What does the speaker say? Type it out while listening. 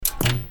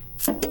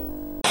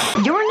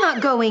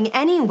going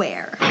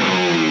anywhere.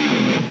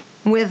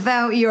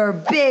 Without your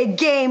big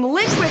game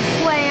liquid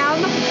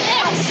slam.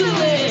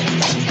 Excellent!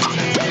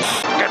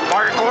 Get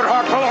my good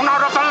harpoon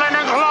out of the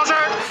linen closet!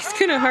 He's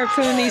gonna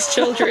harpoon these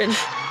children.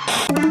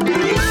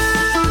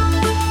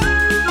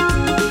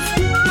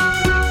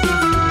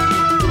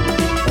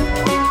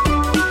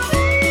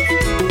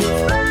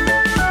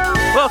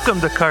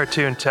 Welcome to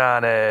Cartoon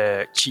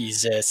Tonic.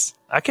 Jesus.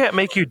 I can't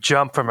make you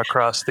jump from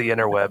across the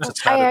interwebs.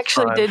 It's not I as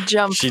actually fun. did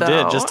jump, She though.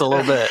 did, just a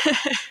little bit.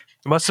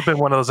 It must have been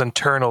one of those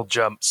internal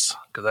jumps,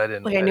 because I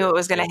didn't. Like I knew it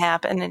was going to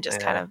happen and just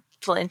kind of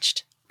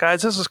flinched.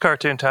 Guys, this is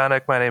Cartoon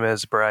Tonic. My name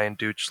is Brian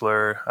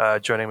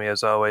Duchler. Joining me,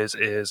 as always,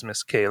 is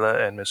Miss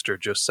Kayla and Mr.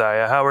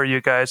 Josiah. How are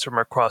you guys from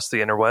across the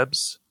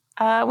interwebs?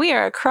 We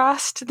are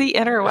across the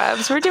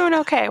interwebs. We're doing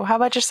okay. How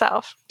about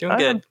yourself? Doing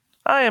good.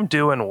 I am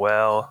doing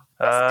well.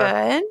 That's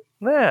good.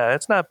 Yeah,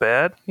 it's not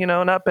bad. You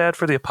know, not bad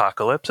for the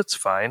apocalypse. It's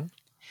fine.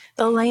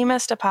 The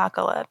lamest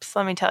apocalypse,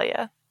 let me tell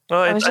you.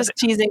 Well, I was just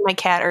teasing my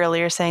cat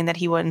earlier, saying that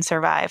he wouldn't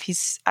survive.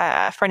 He's,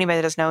 for anybody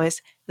that doesn't know,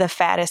 he's the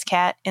fattest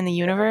cat in the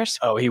universe.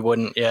 Oh, he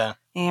wouldn't, yeah.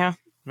 Yeah.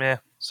 Yeah.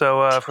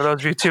 So for those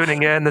of you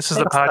tuning in, this is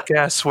a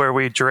podcast where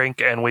we drink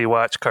and we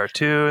watch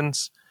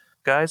cartoons.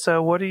 Guys,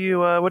 what are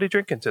you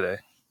drinking today?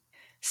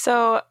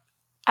 So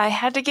I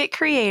had to get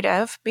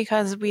creative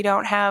because we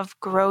don't have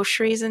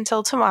groceries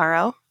until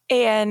tomorrow.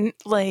 And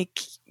like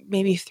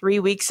maybe 3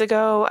 weeks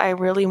ago, I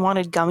really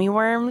wanted gummy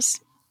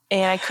worms.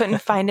 And I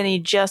couldn't find any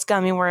just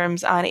gummy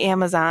worms on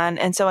Amazon.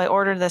 And so I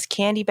ordered this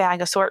candy bag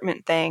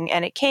assortment thing.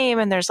 And it came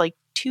and there's like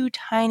 2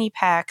 tiny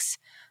packs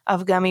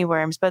of gummy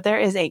worms. But there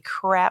is a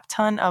crap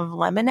ton of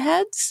lemon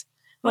heads,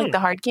 like the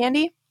hard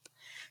candy.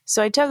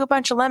 So I took a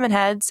bunch of lemon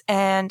heads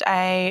and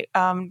I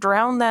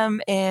drowned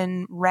them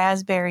in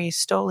raspberry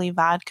Stoli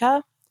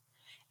vodka.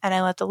 And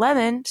I let the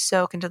lemon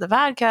soak into the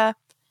vodka.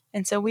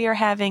 And so we are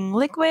having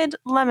liquid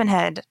lemon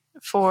head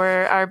for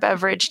our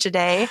beverage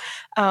today.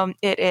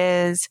 It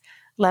is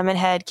lemon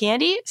head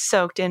candy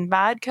soaked in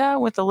vodka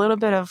with a little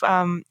bit of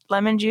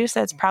lemon juice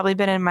that's probably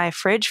been in my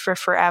fridge for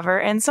forever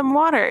and some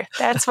water.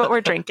 That's what we're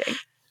drinking.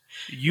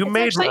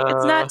 It's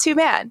not too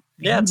bad.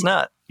 Yeah, it's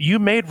not. You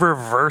made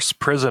reverse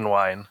prison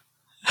wine.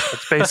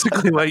 That's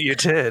basically what you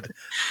did.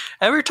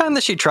 Every time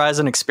that she tries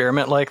an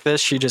experiment like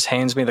this, she just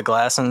hands me the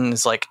glass and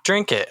is like,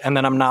 drink it. And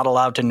then I'm not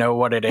allowed to know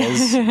what it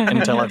is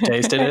until I've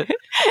tasted it.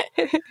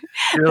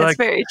 You're That's like,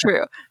 very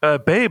true.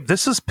 Babe,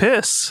 this is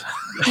piss.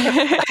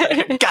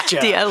 Gotcha.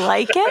 Do you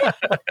like it?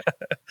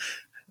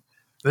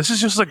 This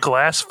is just a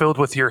glass filled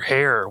with your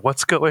hair.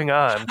 What's going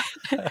on?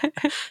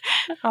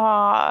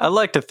 I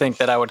like to think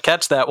that I would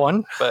catch that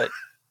one, but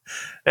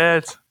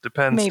It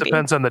depends. Maybe.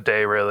 Depends on the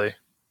day, really.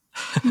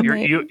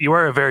 You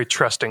are a very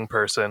trusting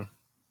person.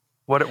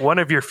 One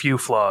of your few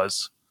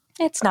flaws.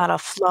 It's not a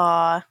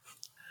flaw.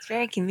 It's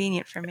very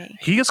convenient for me.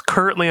 He is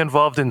currently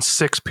involved in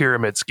 6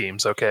 pyramid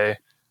schemes, okay?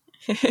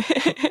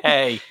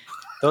 hey,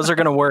 those are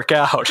going to work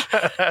out.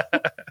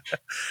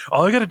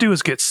 All I got to do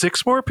is get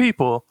 6 more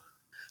people.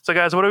 So,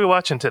 guys, what are we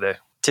watching today?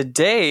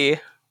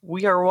 Today,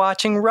 we are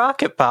watching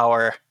Rocket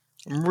Power.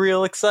 I'm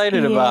real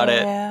excited about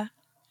it. Yeah.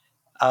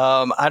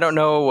 I don't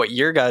know what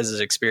your guys'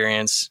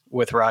 experience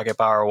with Rocket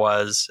Power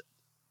was.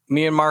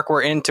 Me and Mark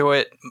were into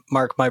it.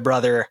 Mark, my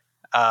brother,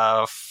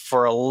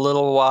 for a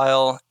little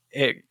while.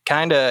 It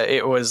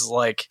was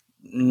like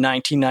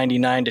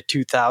 1999 to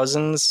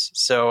 2000s.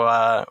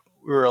 So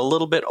we were a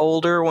little bit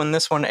older when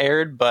this one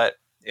aired, but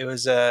it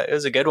was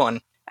a good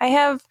one. I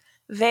have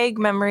vague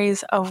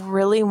memories of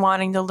really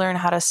wanting to learn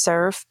how to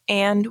surf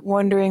and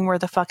wondering where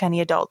the fuck any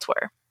adults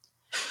were.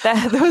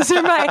 Those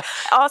are my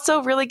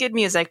also really good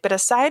music. But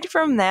aside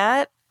from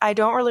that, I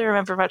don't really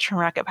remember much from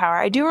Rocket Power.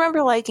 I do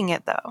remember liking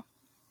it though.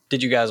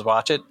 Did you guys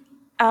watch it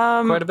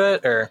quite a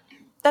bit? Or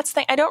That's the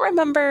thing. I don't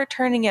remember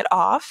turning it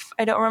off.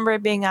 I don't remember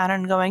it being on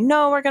and going,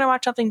 no, we're going to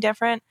watch something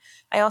different.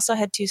 I also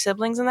had 2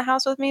 siblings in the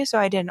house with me, so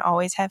I didn't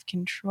always have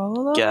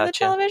control over the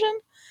television.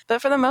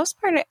 But for the most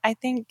part, I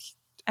think,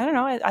 I don't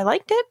know, I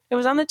liked it. It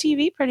was on the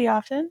TV pretty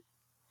often.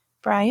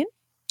 Brian?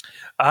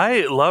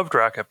 I loved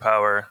Rocket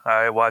Power.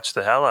 I watched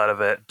the hell out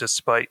of it,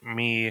 despite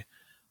me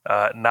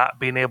not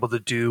being able to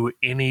do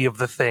any of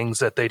the things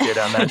that they did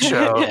on that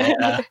show.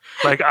 yeah.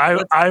 Like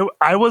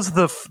I was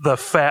the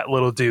fat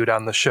little dude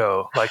on the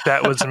show. Like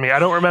that was me. I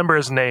don't remember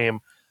his name,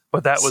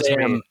 but that was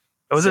Sam. me.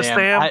 Was it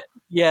Sam?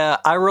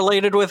 I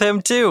related with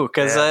him too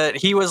because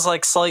he was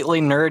like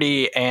slightly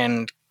nerdy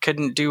and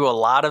couldn't do a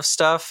lot of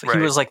stuff. Right.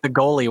 He was like the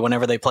goalie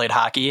whenever they played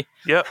hockey.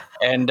 Yep.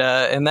 And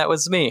that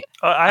was me.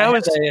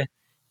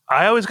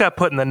 I always got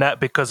put in the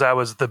net because I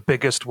was the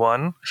biggest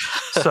one.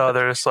 So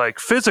there's like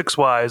physics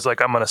wise,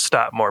 like I'm going to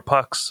stop more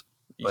pucks.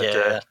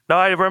 But, no,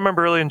 I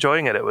remember really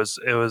enjoying it. It was.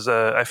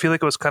 I feel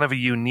like it was kind of a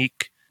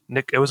unique.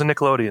 It was a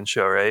Nickelodeon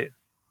show, right?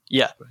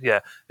 Yeah. Yeah.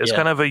 It was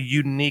kind of a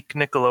unique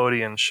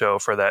Nickelodeon show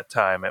for that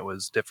time. It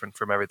was different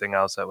from everything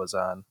else that was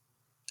on.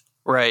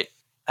 Right.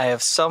 I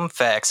have some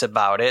facts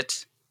about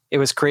it. It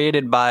was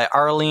created by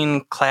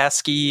Arlene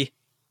Klasky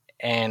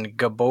and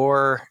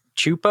Gabor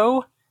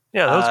Chupo.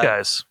 Yeah, those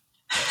guys.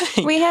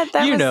 We had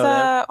that You was know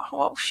them.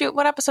 well, shoot,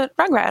 what episode?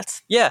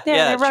 Rugrats. Yeah.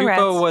 they're Rugrats.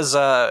 Chupo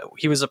was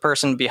he was a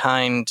person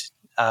behind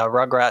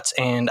Rugrats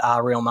and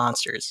Real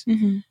Monsters.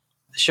 Mm-hmm.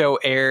 The show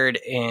aired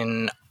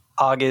in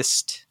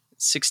August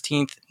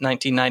 16th,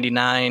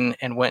 1999,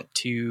 and went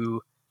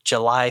to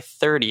July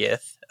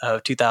 30th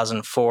of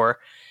 2004.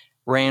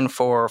 Ran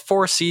for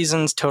 4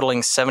 seasons,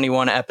 totaling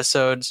 71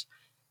 episodes,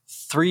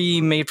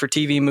 3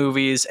 made-for-TV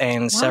movies,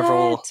 and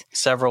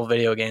several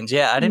video games.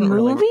 Yeah, I didn't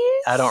Movies?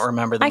 I don't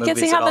remember the I movies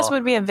can see how at this all.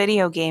 would be a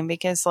video game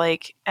because,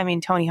 like, I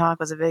mean, Tony Hawk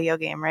was a video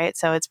game, right?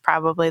 So it's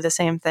probably the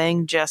same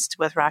thing, just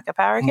with Rocket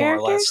Power More or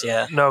characters. less,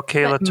 yeah. No,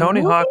 Kayla. But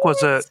Tony Hawk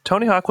was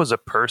movies? a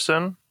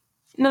person.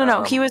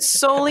 No. He was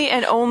solely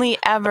and only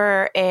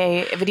ever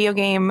a video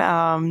game,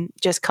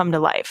 just come to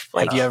life.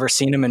 Like, Have you ever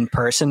seen him in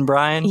person,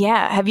 Brian?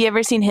 yeah. Have you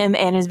ever seen him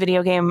and his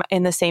video game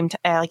in the same,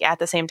 like at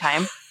the same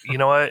time? You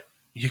know what?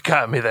 You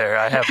got me there.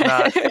 I have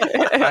not.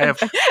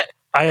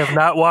 I have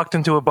not walked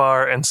into a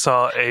bar and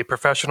saw a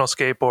professional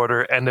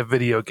skateboarder and a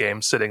video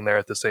game sitting there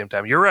at the same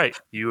time. You're right.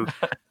 You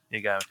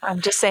got me.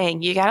 I'm just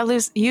saying, you got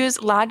to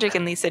use logic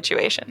in these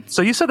situations.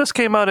 So you said this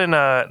came out in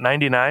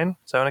 99?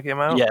 Is that when it came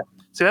out? Yeah.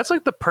 See, that's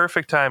like the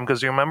perfect time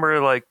because you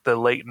remember like the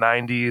late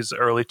 90s,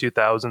 early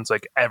 2000s,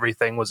 like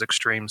everything was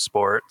extreme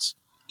sports.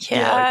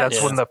 Yeah. Like,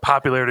 that's when the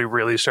popularity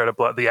really started.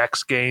 The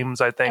X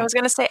Games, I think. I was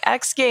going to say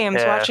X Games,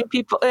 Yeah. watching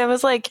people. It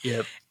was like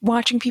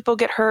watching people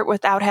get hurt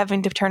without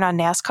having to turn on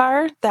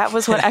NASCAR. That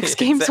was what X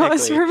Games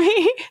was Exactly. for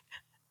me.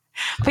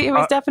 But it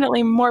was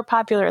definitely more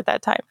popular at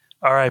that time.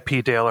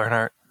 R.I.P. Dale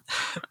Earnhardt.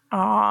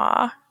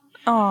 Aw.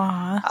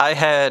 I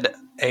had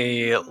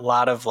a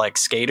lot of like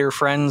skater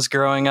friends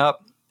growing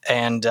up,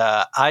 and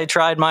I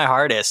tried my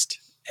hardest,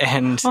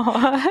 and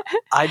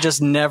I just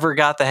never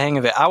got the hang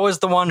of it. I was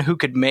the one who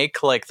could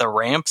make like the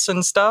ramps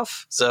and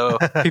stuff, so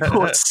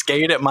people would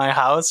skate at my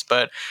house,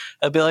 but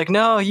I'd be like,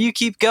 "No, you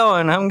keep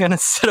going. I'm gonna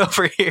sit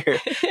over here."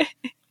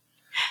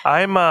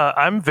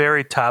 I'm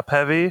very top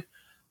heavy,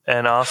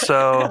 and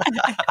also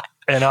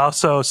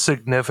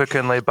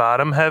significantly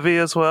bottom heavy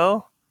as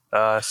well.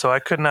 So I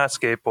could not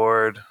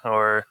skateboard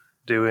or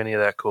do any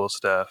of that cool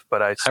stuff,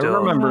 but I still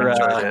remember,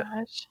 enjoyed it.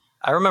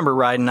 I remember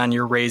riding on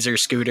your Razor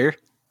scooter.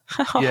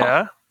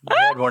 Yeah.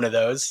 I had one of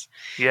those.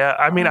 Yeah,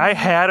 I mean, I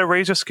had a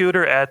Razor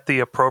scooter at the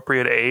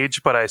appropriate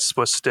age, but I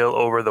was still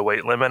over the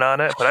weight limit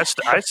on it. But I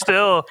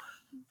still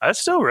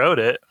rode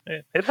it.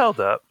 It held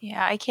up.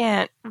 Yeah, I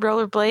can't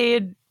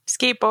rollerblade,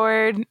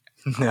 skateboard,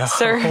 No.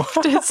 surf.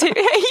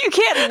 You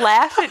can't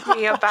laugh at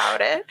me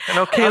about it. And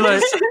okay,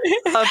 like,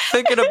 I'm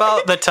thinking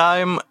about the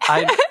time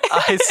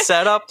I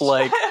set up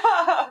like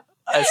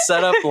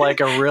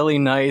a really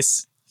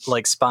nice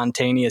like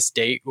spontaneous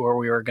date where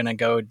we were going to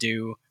go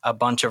do a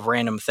bunch of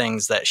random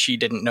things that she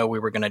didn't know we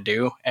were going to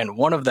do. And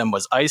one of them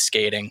was ice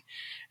skating.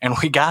 And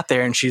we got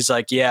there and she's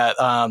like, yeah,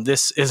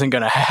 this isn't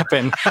going to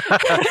happen.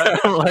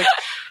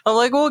 I'm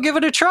like, well, give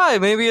it a try.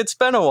 Maybe it's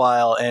been a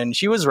while. And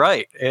she was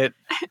right. It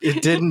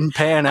didn't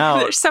pan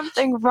out. There's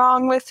something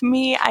wrong with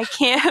me. I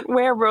can't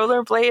wear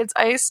rollerblades,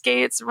 ice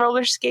skates,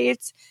 roller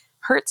skates.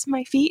 Hurts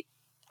my feet.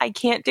 I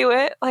can't do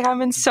it. Like,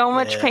 I'm in so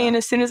much pain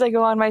as soon as I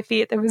go on my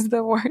feet. That was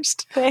the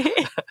worst thing.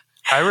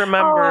 I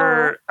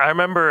remember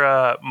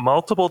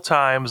multiple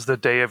times the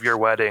day of your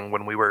wedding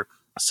when we were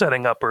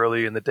setting up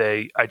early in the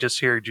day, I just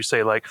heard you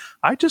say, like,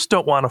 I just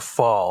don't want to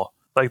fall.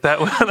 Like that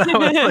was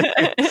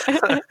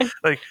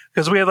like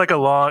because we had like a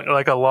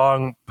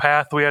long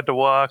path we had to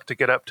walk to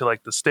get up to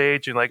like the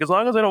stage, and like, as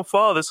long as I don't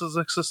fall, this is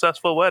a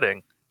successful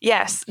wedding.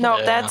 Yes.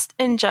 No, that's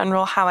in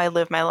general how I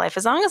live my life.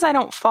 As long as I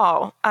don't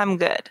fall, I'm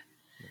good.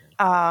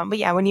 But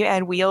yeah, when you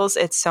add wheels,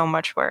 it's so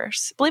much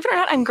worse. Believe it or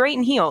not, I'm great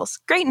in heels.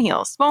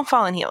 Won't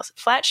fall in heels.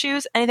 Flat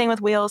shoes, anything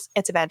with wheels,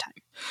 it's a bad time.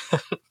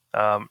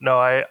 No,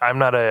 I'm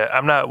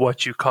not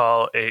what you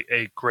call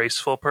a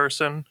graceful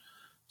person.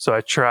 So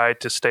I try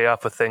to stay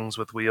off of things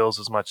with wheels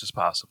as much as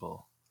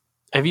possible.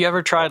 Have you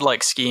ever tried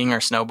like skiing or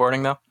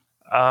snowboarding though?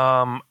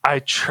 I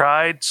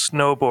tried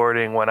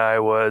snowboarding when I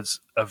was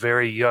a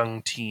very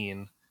young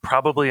teen,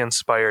 probably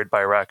inspired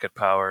by Rocket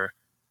Power.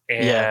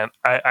 And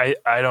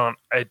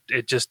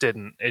it just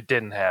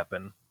didn't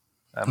happen.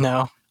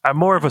 No. I'm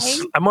more of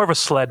a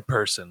sled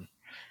person.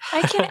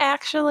 I can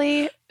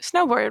actually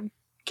snowboard.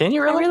 Can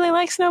you I really? really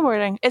like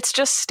snowboarding. It's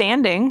just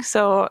standing,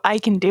 so I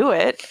can do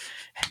it.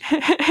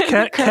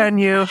 Can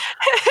you?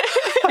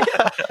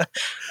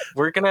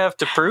 We're gonna have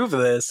to prove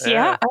this.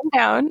 Yeah,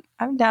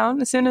 I'm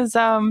down. As soon as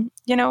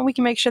we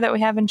can make sure that we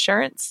have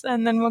insurance,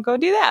 and then we'll go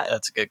do that.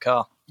 That's a good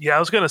call. Yeah, I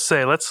was gonna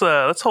say let's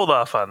hold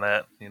off on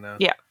that.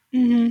 Yeah.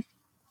 Mm-hmm.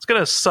 It's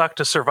gonna suck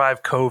to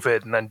survive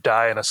COVID and then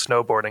die in a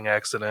snowboarding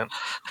accident.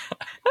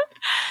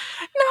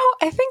 No,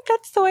 I think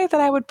that's the way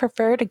that I would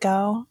prefer to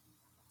go.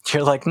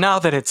 You're like, now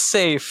that it's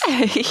safe.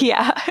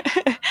 Yeah.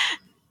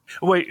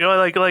 Wait,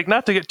 like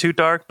not to get too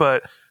dark,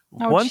 but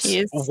once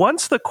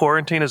the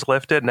quarantine is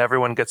lifted and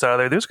everyone gets out of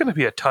there, there's going to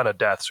be a ton of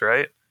deaths,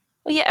 right?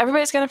 Well, yeah,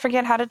 everybody's going to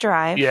forget how to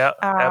drive. Yeah,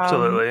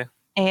 absolutely.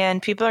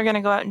 And people are going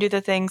to go out and do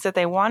the things that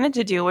they wanted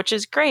to do, which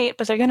is great,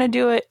 but they're going to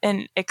do it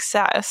in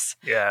excess.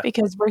 Yeah.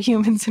 Because we're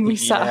humans and we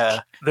suck.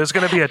 Yeah. There's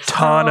going to be a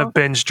ton of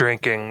binge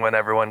drinking when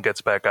everyone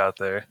gets back out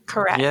there.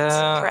 Correct.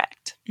 Yeah.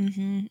 Correct.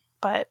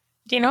 But,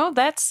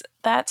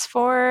 that's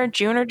for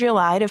June or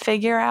July to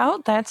figure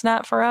out. That's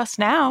not for us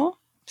now.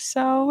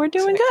 So we're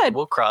doing good.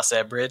 We'll cross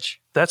that bridge.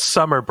 That's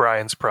Summer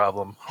Brian's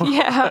problem.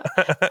 Yeah.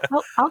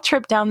 I'll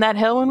trip down that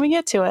hill when we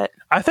get to it.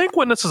 I think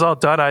when this is all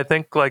done, I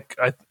think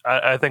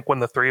I think when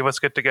the three of us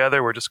get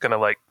together, we're just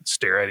gonna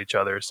stare at each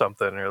other or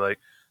something, or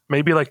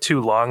maybe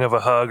too long of a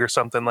hug or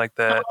something like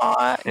that.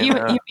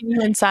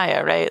 You and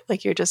Saya, right?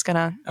 You're just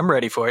gonna. I'm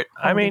ready for it.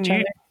 I mean,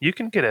 you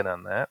can get in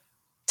on that.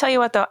 Tell you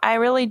what, though, I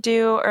really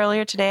do.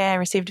 Earlier today, I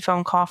received a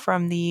phone call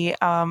from the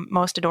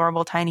most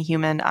adorable tiny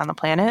human on the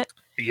planet.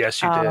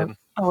 Yes, you did.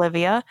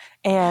 Olivia,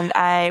 and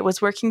I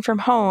was working from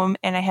home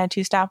and I had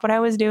to stop what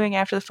I was doing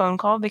after the phone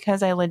call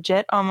because I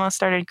legit almost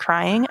started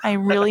crying. I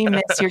really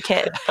miss your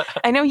kid.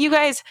 I know you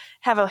guys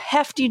have a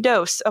hefty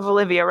dose of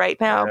Olivia right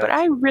now, but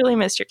I really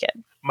miss your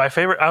kid. My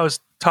favorite, I was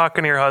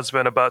talking to your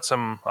husband about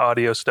some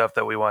audio stuff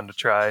that we wanted to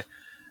try,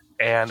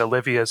 and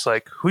Olivia's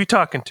like, "Who are you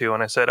talking to?"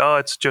 And I said, "Oh,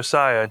 it's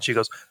Josiah." And she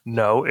goes,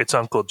 "No, it's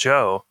Uncle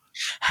Joe."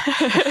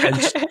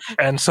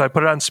 and so I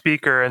put it on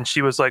speaker, and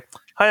she was like,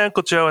 "Hi,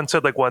 Uncle Joe," and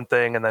said one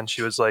thing, and then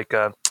she was like,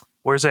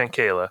 "Where's Aunt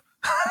Kayla?"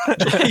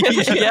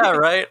 Yeah,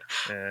 right.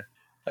 Yeah.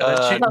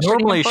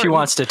 Normally she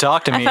wants to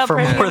talk to me for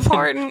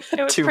more than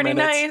it was 2 pretty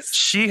minutes. nice.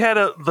 She had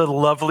the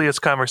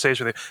loveliest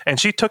conversation with me, and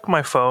she took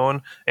my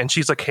phone and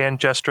she's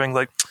hand gesturing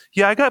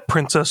 "Yeah, I got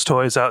princess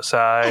toys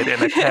outside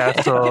in a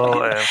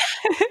castle." And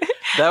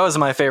that was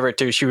my favorite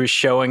too. She was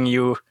showing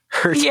you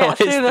her toys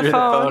through the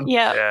phone.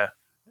 yeah,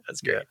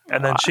 that's great.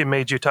 And then she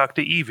made you talk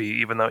to Evie,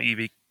 even though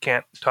Evie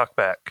can't talk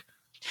back.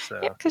 So.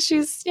 Yeah, because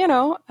she's,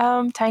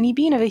 tiny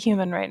bean of a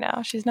human right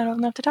now. She's not old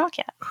enough to talk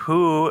yet.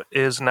 Who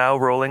is now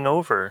rolling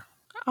over?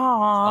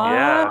 Aww.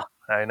 Yeah,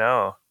 I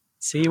know.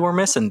 See, we're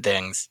missing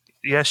things.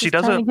 Yeah, she She's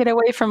doesn't. trying to get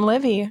away from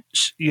Livy.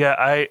 Yeah,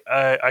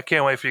 I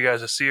can't wait for you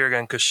guys to see her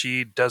again because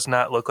she does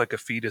not look like a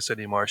fetus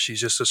anymore. She's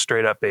just a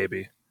straight up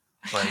baby.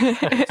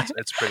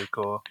 It's pretty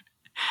cool.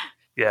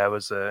 Yeah, it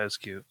was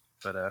cute.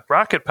 But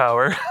Rocket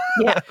Power.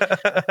 Yeah.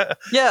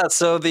 Yeah,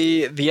 so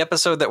the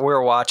episode that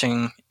we're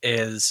watching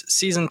is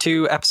season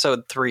 2,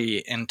 episode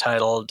 3,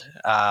 entitled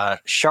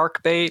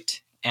Shark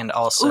Bait, and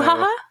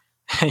also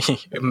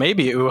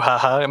maybe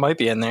Ooh-ha-ha, it might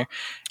be in there,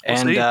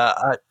 and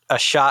a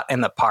shot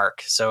in the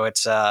park. So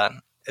it's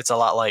a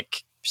lot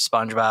like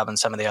SpongeBob and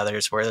some of the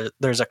others, where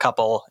there's a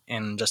couple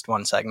in just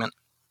one segment.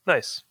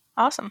 Nice.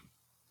 Awesome.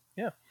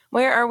 Yeah.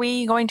 Where are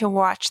we going to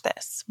watch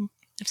this?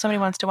 If somebody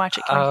wants to watch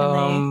it,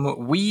 can they?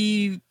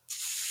 We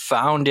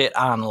found it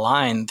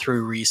online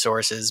through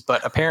resources,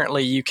 but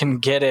apparently you can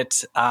get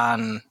it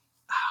on,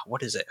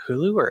 what is it,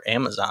 Hulu or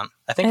Amazon?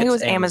 I think it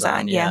was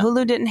Amazon. Yeah,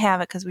 Hulu didn't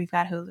have it because we've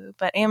got Hulu,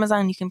 but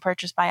Amazon you can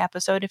purchase by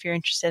episode if you're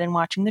interested in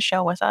watching the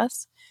show with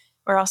us.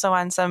 We're also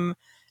on some,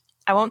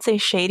 I won't say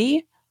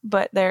shady,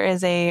 but there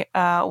is a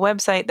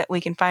website that we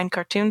can find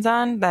cartoons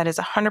on that is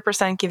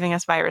 100% giving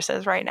us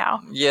viruses right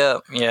now. Yeah,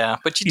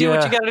 but you do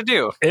what you got to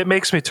do. It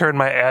makes me turn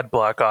my ad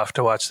block off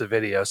to watch the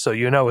video, so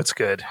it's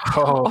good.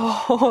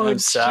 Oh, I'm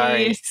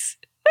sorry. Geez.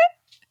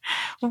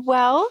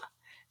 Well,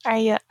 are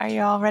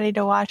you all ready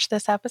to watch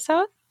this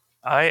episode?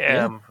 I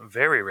am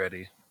very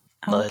ready.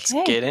 Let's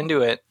Okay. get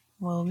into it.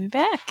 We'll be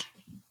back.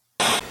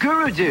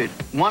 Guru dude,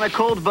 want a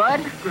cold bud?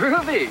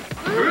 Groovy.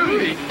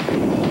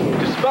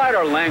 Despite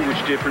our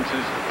language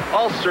differences,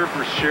 all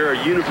surfers share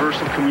a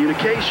universal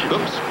communication.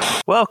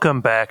 Welcome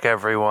back,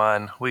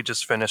 everyone. We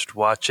just finished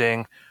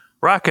watching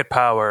Rocket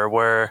Power,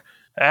 where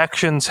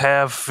actions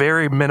have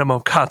very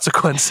minimum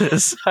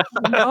consequences.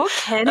 No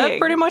kidding. That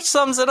pretty much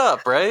sums it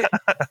up, right?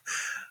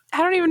 I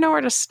don't even know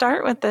where to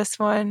start with this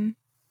one.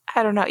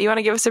 I don't know. You want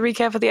to give us a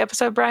recap of the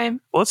episode, Brian?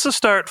 Let's just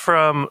start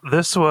from,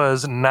 this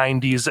was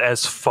 90s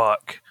as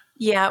fuck.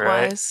 Yeah, it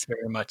Right. was.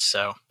 Very much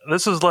so.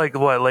 This is late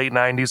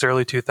 90s,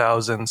 early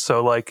 2000s.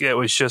 So it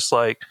was just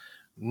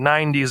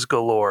 90s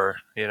galore,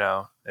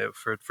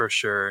 for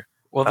sure.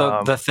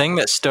 Well, the thing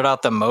that stood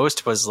out the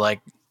most was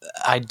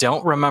I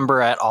don't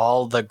remember at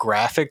all the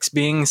graphics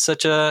being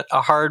such a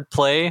hard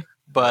play,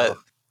 but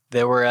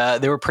they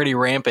were pretty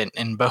rampant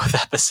in both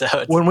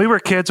episodes. When we were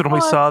kids, when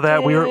we saw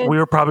that, we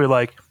were probably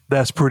like,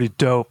 that's pretty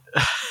dope.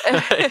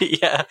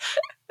 Yeah.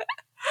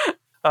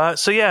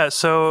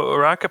 So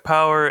Rocket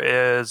Power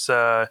is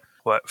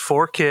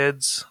 4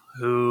 kids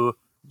who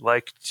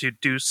like to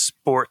do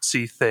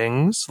sportsy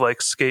things like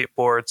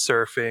skateboard,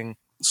 surfing,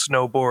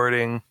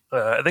 snowboarding.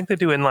 I think they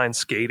do inline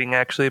skating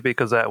actually,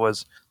 because that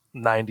was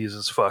 90s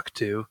as fuck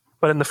too.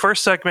 But in the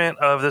first segment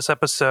of this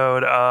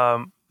episode,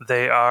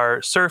 they are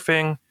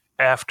surfing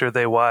after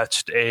they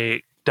watched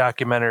a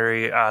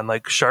documentary on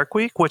Shark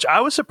Week, which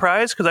I was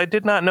surprised because I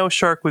did not know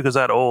Shark Week was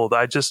that old.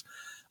 I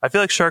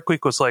feel like Shark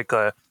Week was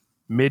a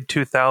mid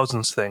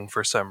 2000s thing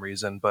for some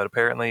reason, but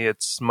apparently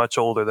it's much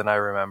older than I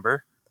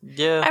remember.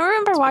 Yeah. I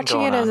remember it's been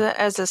watching it going on.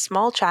 as a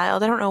small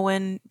child. I don't know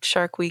when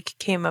Shark Week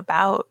came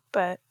about,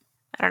 but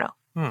I don't know.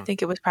 I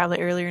think it was probably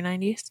earlier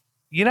 90s.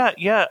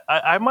 Yeah,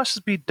 I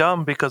must be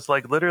dumb because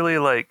like literally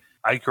like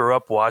I grew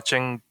up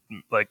watching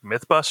like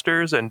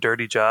Mythbusters and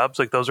Dirty Jobs.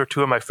 Like those are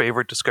two of my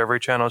favorite Discovery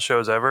Channel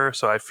shows ever.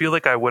 So I feel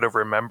like I would have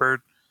remembered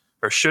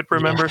or should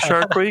remember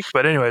Shark Week.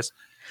 But anyways,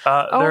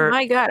 oh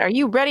my God, are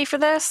you ready for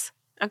this?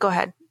 Go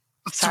ahead.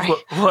 Sorry.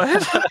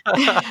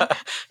 What?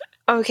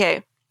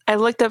 Okay, I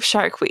looked up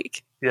Shark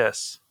Week.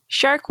 Yes.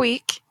 Shark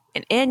Week,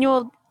 an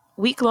annual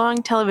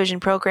week-long television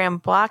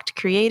program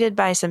created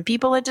by some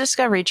people at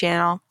Discovery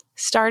Channel,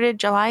 started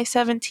July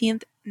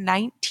 17th,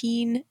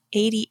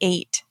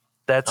 1988.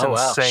 That's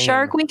insane.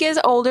 Shark Week is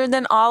older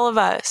than all of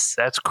us.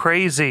 That's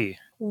crazy.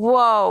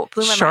 Whoa.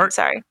 Blew my mind.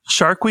 Sorry.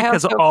 Shark Week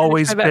has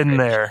always been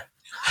there.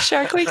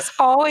 Shark Week's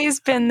always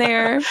been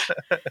there.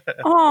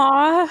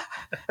 Aw.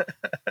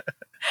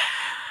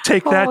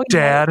 Take that,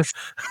 Dad.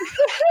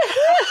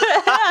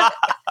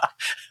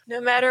 No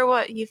matter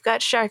what, you've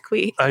got Shark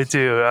Week. I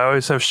do. I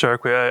always have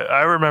Shark Week.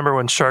 I remember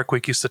when Shark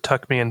Week used to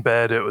tuck me in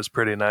bed. It was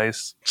pretty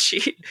nice.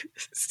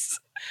 Jeez.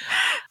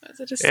 Was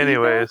it a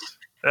Anyways.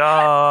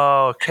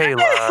 Oh,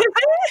 Kayla.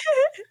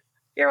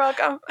 You're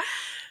welcome.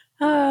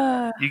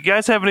 You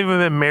guys haven't even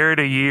been married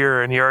a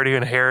year and you already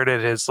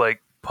inherited his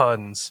like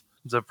puns.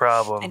 It's a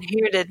problem.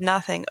 Inherited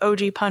nothing.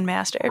 OG pun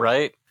master.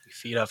 Right? You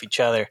feed off each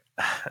other.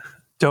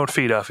 Don't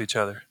feed off each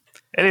other.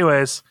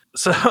 Anyways,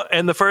 so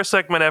in the first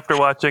segment after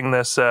watching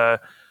this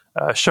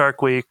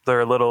Shark Week,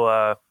 they're a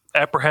little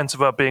apprehensive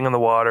about being in the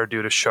water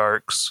due to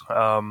sharks.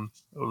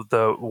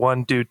 The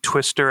one dude,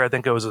 Twister, I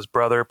think it was his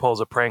brother, pulls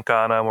a prank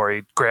on him where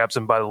he grabs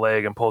him by the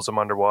leg and pulls him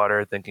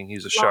underwater thinking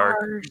he's a shark.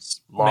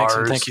 Makes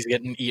him think he's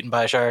getting eaten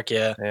by a shark,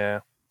 yeah.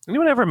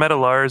 Anyone ever met a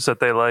Lars that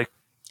they like?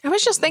 I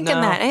was just thinking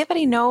that.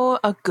 Anybody know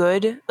a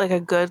good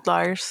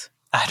Lars?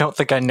 I don't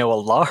think I know a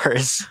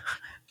Lars.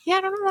 Yeah,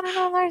 I don't know that I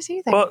know a Lars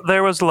either. Well,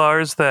 there was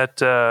Lars that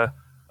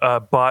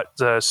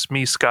bought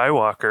Smee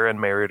Skywalker and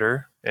married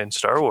her in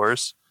Star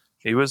Wars.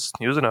 He was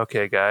an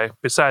okay guy,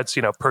 besides,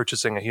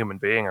 purchasing a human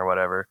being or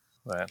whatever.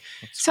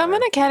 So I'm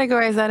going to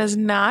categorize that as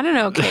not an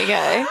okay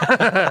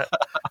guy.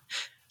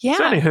 Yeah.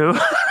 So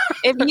anywho.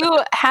 If you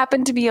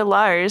happen to be a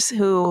Lars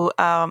who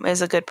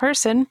is a good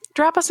person,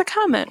 drop us a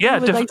comment. Yeah,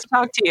 we would like to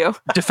talk to you.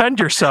 Defend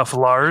yourself,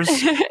 Lars.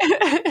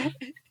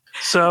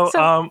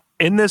 So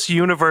in this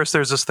universe,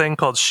 there's this thing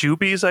called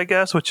Shoobies, I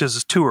guess, which is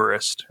a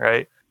tourist,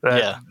 right?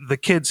 That the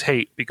kids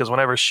hate because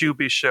whenever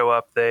Shoobies show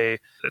up, they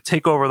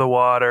take over the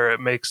water. It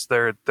makes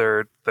their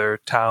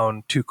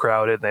town too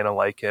crowded and they don't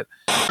like it.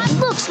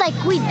 Looks like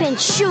we've been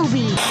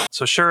Shoobies.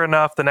 So sure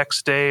enough, the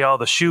next day, all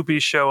the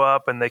Shoobies show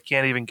up and they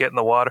can't even get in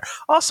the water.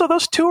 Also,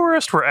 those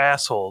tourists were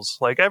assholes.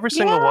 Like every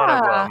single one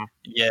of them.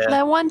 Yeah.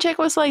 That one chick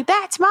was like,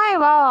 "That's my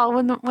ball,"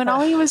 when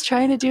all he was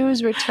trying to do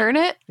was return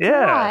it.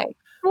 Yeah.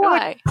 Why?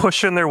 Like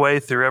pushing their way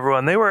through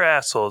everyone. They were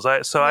assholes.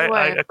 I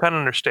kind of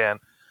understand.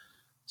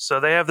 So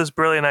they have this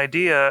brilliant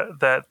idea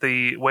that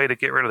the way to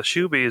get rid of the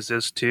Shoobies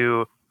is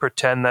to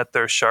pretend that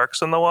there's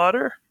sharks in the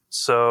water.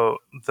 So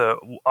the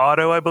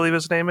Otto, I believe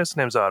his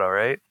name's Otto,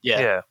 right?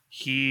 Yeah.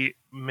 He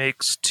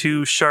makes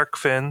 2 shark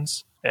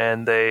fins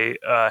and they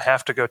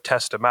have to go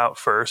test them out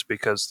first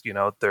because,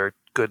 they're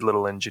good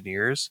little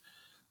engineers.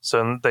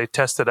 So they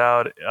test it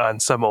out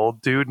on some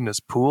old dude in his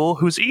pool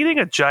who's eating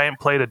a giant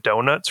plate of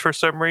donuts for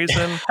some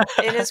reason.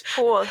 In his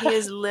pool. He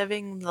is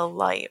living the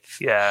life.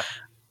 Yeah.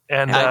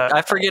 And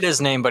I forget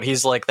his name, but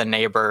he's like the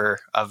neighbor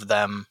of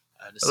them.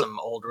 Some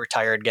old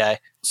retired guy.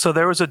 So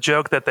there was a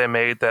joke that they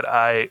made that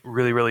I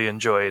really, really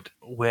enjoyed.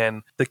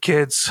 When the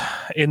kids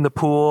in the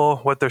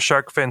pool with their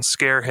shark fins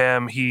scare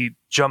him, he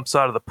jumps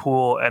out of the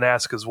pool and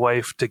asks his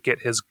wife to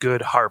get his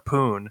good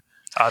harpoon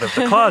out of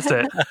the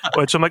closet,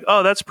 which I'm like,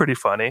 oh, that's pretty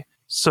funny.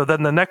 So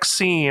then the next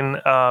scene,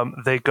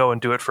 they go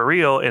and do it for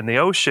real in the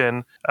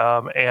ocean,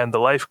 and the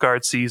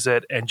lifeguard sees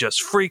it and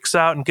just freaks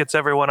out and gets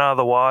everyone out of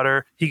the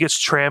water. He gets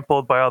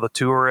trampled by all the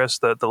tourists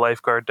that the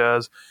lifeguard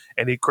does,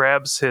 and he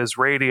grabs his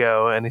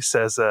radio and he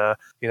says,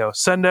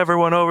 send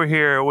everyone over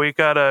here. We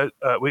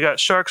got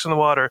sharks in the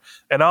water,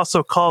 and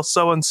also call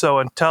so-and-so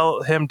and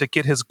tell him to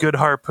get his good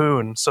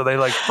harpoon. So they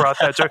brought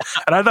that joke.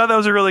 And I thought that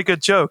was a really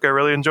good joke. I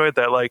really enjoyed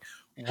that.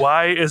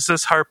 Why is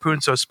this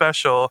harpoon so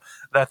special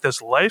that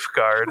this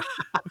lifeguard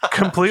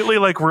completely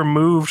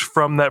removed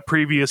from that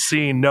previous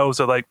scene knows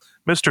that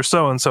Mr.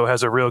 So-and-so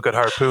has a real good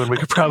harpoon we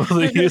could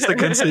probably use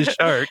against these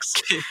sharks.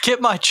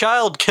 Get my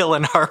child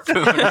killing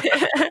harpoon.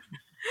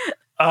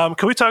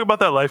 Can we talk about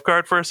that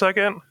lifeguard for a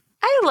second?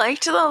 I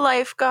liked the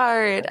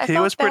lifeguard. He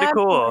was pretty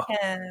cool.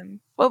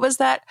 What was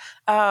that?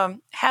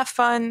 Have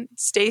fun,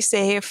 stay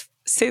safe,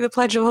 say the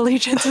Pledge of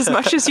Allegiance as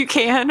much as you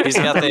can. He's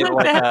got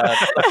the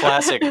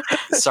classic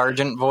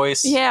sergeant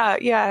voice.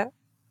 Yeah.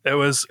 It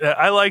was.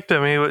 I liked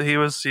him. He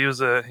was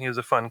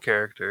a fun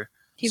character.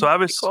 So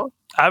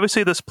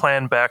obviously this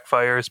plan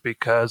backfires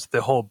because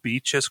the whole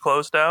beach is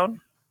closed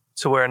down,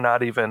 to where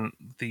not even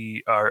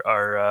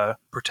our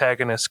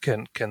protagonists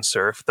can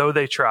surf. Though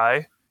they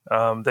try.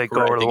 They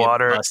go over the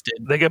water.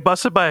 They get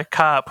busted by a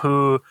cop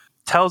who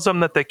tells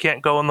them that they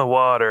can't go in the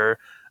water,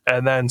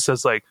 and then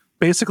says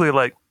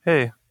basically,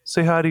 hey,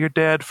 say hi to your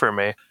dad for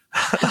me.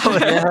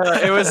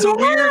 Yeah, it was a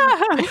weird.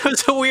 It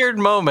was a weird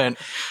moment.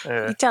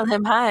 You tell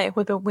him hi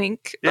with a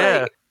wink.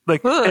 Yeah,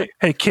 like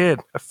hey kid,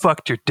 I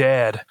fucked your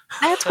dad.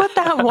 That's what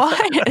that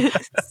was.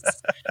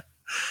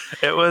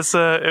 It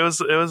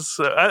was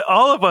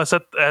all of us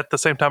at the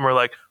same time were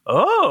like,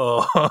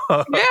 oh.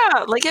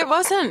 Yeah, like it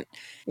wasn't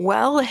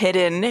well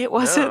hidden. It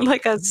wasn't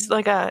like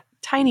a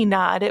tiny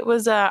nod. It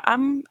was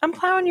I'm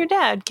plowing your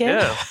dad,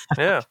 kid.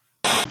 Yeah.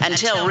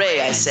 Until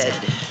Ray, I said,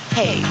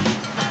 hey.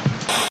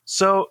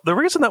 So the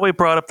reason that we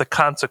brought up the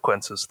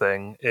consequences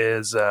thing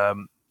is there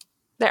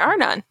are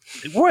none.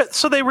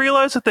 So they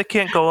realize that they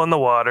can't go in the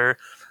water.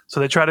 So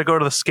they try to go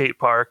to the skate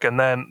park, and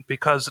then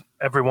because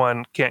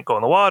everyone can't go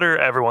in the water,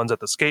 everyone's at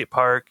the skate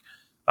park.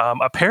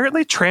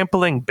 Apparently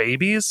trampling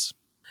babies.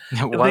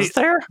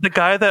 There? The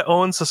guy that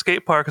owns the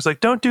skate park is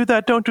like, don't do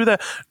that.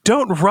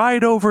 Don't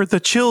ride over the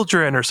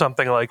children or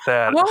something like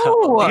that.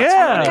 Whoa,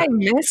 yeah. I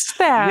missed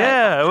that.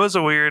 Yeah, it was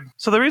a weird.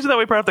 So the reason that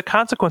we brought up the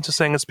consequences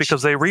thing is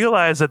because they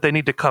realize that they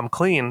need to come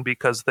clean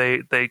because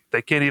they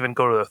can't even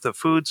go to the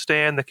food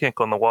stand. They can't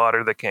go in the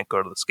water. They can't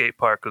go to the skate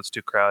park because it's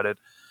too crowded.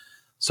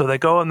 So they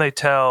go and they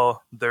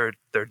tell their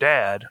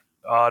dad,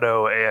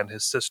 Otto, and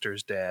his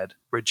sister's dad,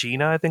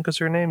 Regina, I think was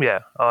her name.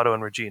 Yeah, Otto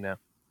and Regina.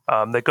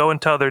 They go and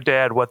tell their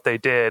dad what they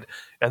did,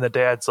 and the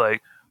dad's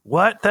like,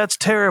 what? That's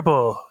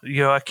terrible.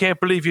 I can't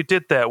believe you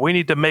did that. We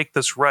need to make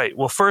this right.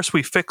 Well, first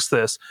we fix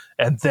this,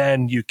 and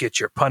then you get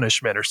your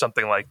punishment or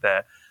something like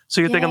that. So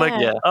you're thinking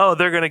oh,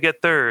 they're going to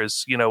get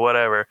theirs,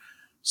 whatever.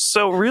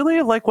 So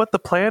really, like, what the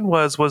plan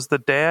was the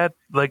dad,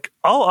 like,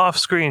 all off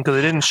screen because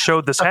they didn't show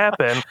this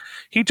happen.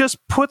 He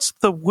just puts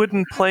the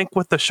wooden plank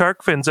with the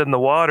shark fins in the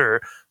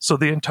water, so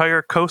the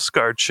entire Coast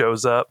Guard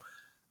shows up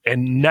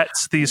and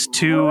nets these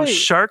two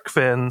shark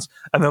fins,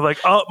 and they're like,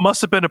 "Oh, it must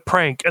have been a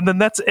prank," and then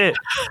that's it.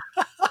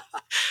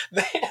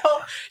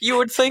 You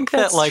would think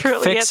that like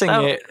fixing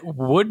it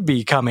would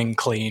be coming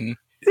clean.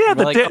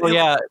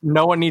 Yeah,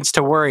 no one needs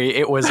to worry.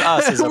 It was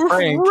us as a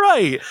prank,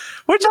 right?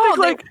 Which I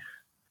think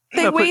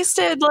they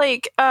wasted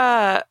like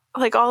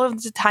all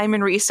of the time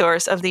and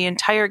resource of the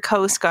entire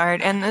Coast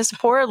Guard and this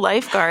poor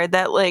lifeguard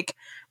that like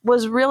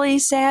was really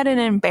sad and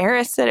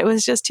embarrassed that it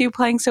was just two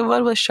planks of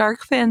wood with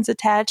shark fins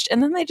attached.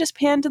 And then they just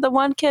pan to the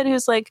one kid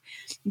who's like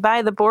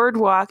by the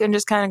boardwalk and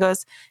just kind of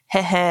goes,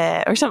 heh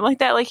heh, or something like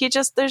that. Like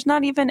there's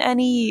not even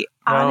any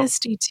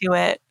honesty to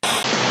it.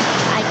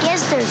 I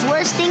guess there's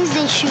worse things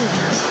than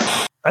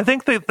shootings. I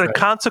think the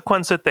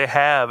consequence that they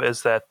have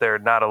is that they're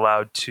not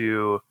allowed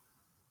to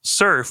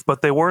surf,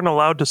 but they weren't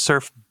allowed to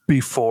surf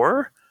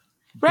before.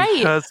 Right.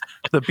 Because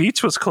the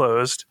beach was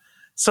closed.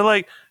 So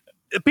like,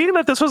 being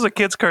that this was a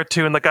kid's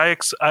cartoon, like I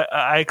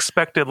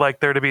expected like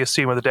there to be a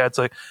scene where the dad's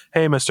like,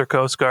 "Hey, Mr.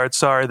 Coast Guard,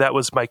 sorry, that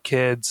was my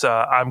kids.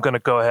 I'm going to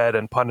go ahead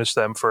and punish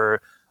them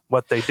for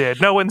what they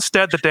did." No,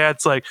 instead the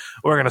dad's like,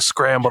 "We're going to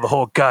scramble the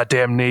whole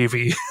goddamn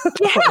Navy."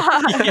 Yeah.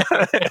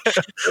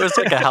 It was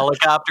like a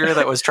helicopter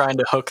that was trying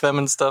to hook them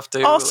and stuff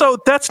too. Also,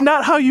 that's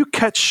not how you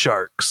catch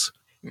sharks.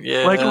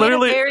 Yeah, like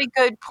literally, a very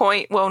good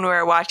point when we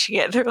were watching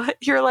it.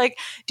 You're like,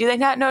 do they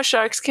not know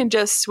sharks can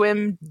just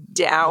swim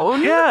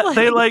down? Yeah,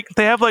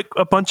 they have like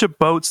a bunch of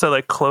boats that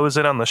like close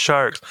in on the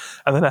sharks,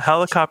 and then a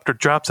helicopter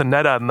drops a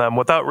net on them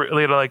without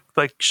really like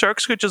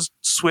sharks could just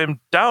swim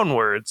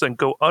downwards and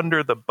go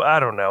under the. I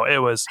don't know. It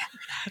was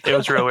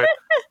real weird.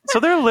 So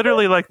they're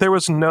literally like there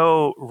was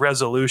no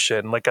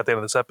resolution. Like at the end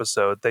of this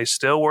episode, they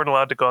still weren't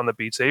allowed to go on the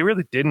beach. They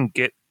really didn't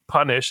get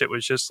punished. It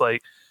was just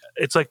like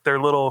it's like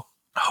their little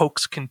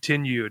hoax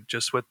continued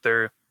just with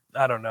their,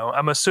 I don't know.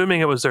 I'm assuming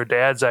it was their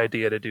dad's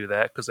idea to do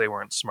that because they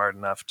weren't smart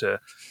enough to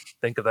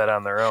think of that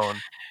on their own.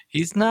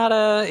 He's not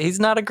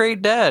a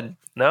great dad.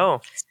 No.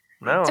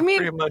 I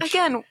mean,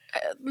 again,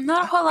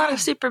 not a whole lot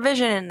of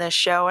supervision in this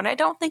show, and I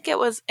don't think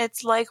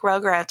it's like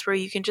Rugrats where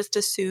you can just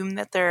assume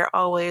that they're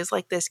always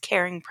like this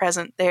caring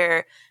presence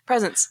there.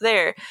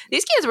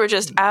 These kids were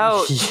just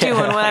out doing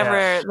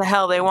whatever the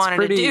hell they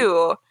wanted to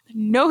do.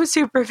 No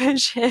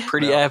supervision.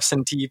 Pretty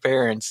absentee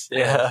parents.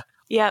 Yeah.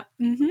 Yep.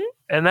 Mm-hmm.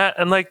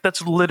 And like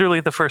that's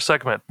literally the first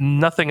segment.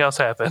 Nothing else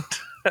happened.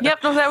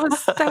 Yep. No, that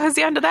was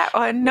the end of that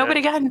one. Nobody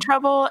got in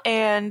trouble,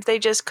 and they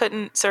just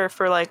couldn't surf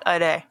for like a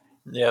day.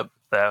 Yep.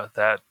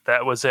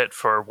 That was it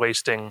for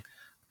wasting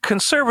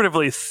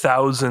conservatively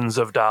thousands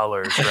of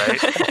dollars,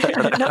 right?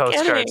 The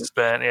Coast Guard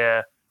spent.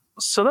 Yeah.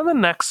 So then the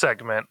next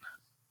segment.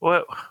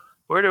 Where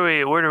do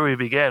we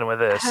begin with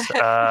this?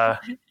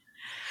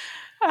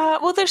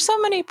 Well, there's so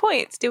many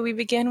points. Do we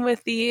begin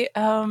with the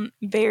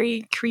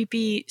very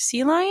creepy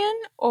sea lion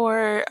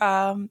or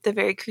the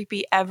very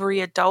creepy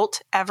every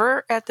adult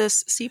ever at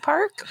this sea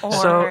park? Or,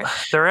 so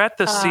they're at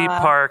the sea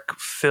park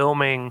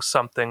filming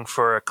something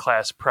for a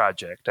class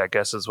project, I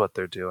guess is what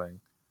they're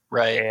doing.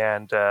 Right.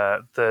 And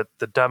the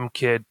dumb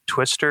kid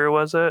Twister,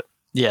 was it?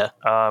 Yeah.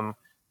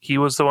 He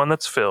was the one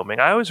that's filming.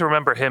 I always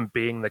remember him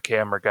being the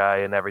camera guy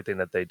in everything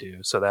that they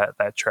do. So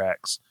that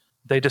tracks.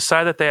 They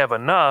decide that they have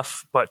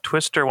enough, but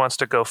Twister wants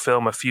to go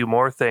film a few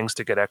more things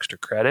to get extra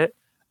credit,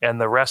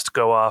 and the rest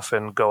go off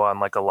and go on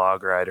like a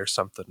log ride or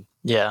something.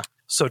 Yeah.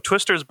 So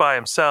Twister's by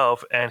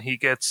himself, and he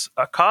gets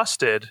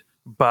accosted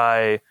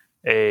by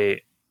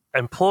a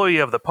employee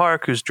of the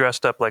park who's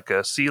dressed up like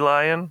a sea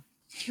lion.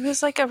 He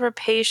was like a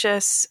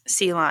rapacious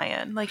sea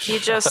lion. Like he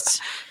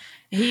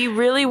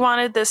really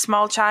wanted this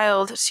small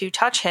child to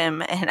touch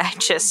him, and I'm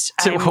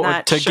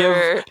not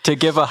sure. To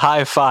give a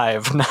high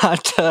five,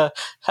 not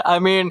I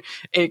mean,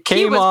 it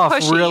came off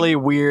pushy. Really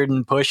weird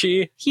and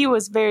pushy. He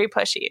was very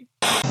pushy.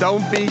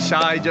 Don't be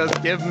shy,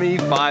 just give me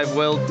 5,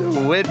 we'll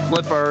do it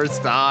Flipper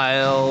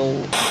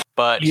style.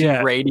 But he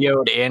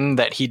radioed in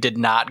that he did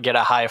not get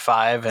a high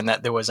five and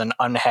that there was an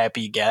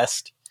unhappy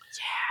guest.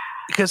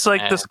 Because,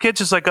 like, this kid's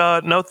just like,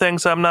 no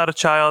thanks, I'm not a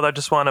child, I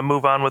just want to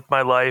move on with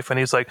my life. And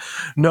he's like,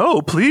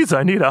 no, please,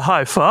 I need a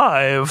high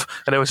five.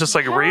 And it was just,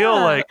 like,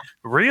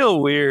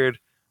 real weird.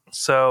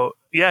 So,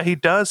 yeah, he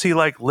does. He,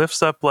 like,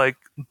 lifts up, like,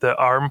 the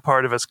arm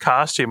part of his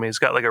costume. And he's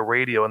got, like, a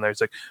radio in there.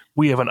 He's like,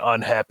 we have an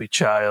unhappy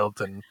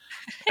child. And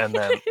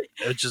then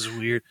it's just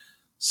weird.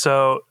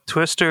 So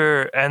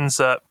Twister ends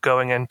up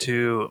going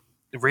into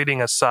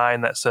reading a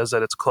sign that says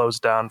that it's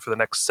closed down for the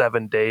next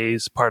 7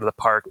 days, part of the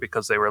park,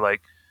 because they were,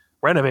 like,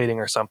 renovating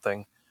or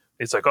something.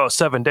 He's like,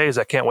 7 days,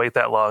 I can't wait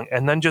that long,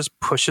 and then just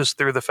pushes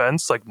through the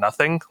fence like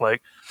nothing,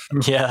 like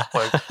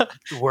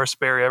worst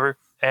Barry ever.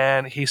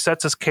 And he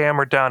sets his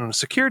camera down in a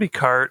security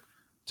cart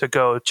to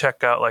go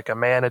check out like a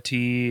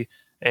manatee,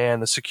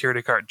 and the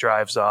security cart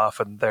drives off,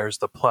 and there's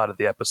the plot of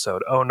the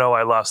episode. Oh no,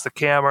 I lost the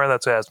camera,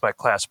 that's what has my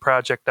class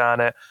project on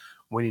it,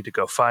 we need to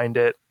go find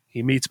it.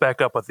 He meets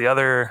back up with the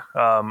other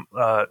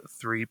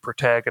 3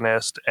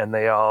 protagonists, and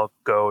they all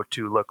go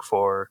to look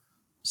for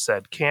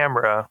said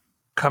camera,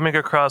 coming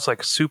across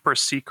like super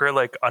secret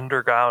like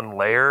underground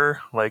lair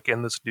like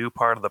in this new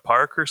part of the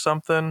park or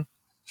something,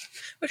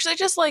 which they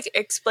just like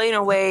explain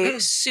away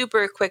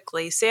super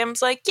quickly.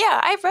 Sam's like,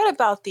 yeah, I've read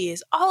about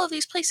these, all of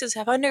these places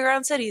have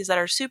underground cities that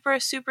are super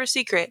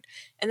secret,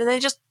 and then they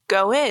just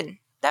go in.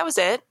 That was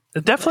it.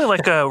 Definitely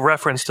like a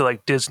reference to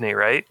like Disney,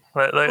 right?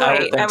 Like,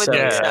 I would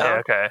think so.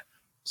 Yeah, okay.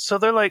 So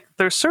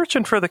they're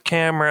searching for the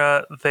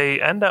camera.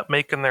 They end up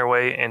making their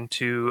way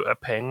into a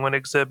penguin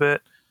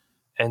exhibit,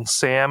 and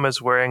Sam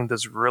is wearing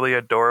this really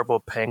adorable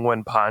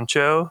penguin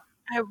poncho.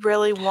 I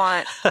really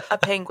want a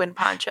penguin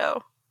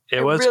poncho.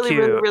 It was really,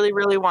 cute.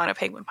 really want a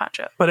penguin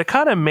poncho. But it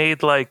kind of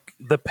made like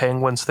the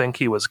penguins think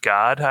he was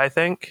God, I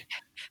think.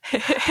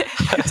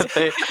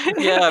 They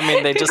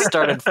just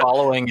started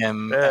following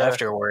him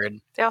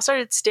afterward. They all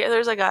started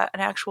there's like an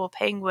actual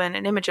penguin,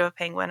 an image of a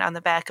penguin on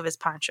the back of his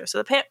poncho.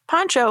 So the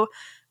poncho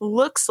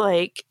looks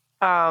like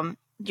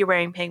you're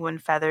wearing penguin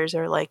feathers,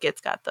 or like it's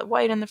got the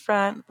white in the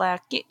front,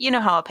 black. You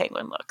know how a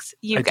penguin looks.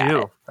 I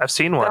do. I've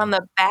seen one. But on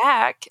the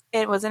back,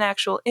 it was an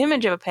actual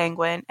image of a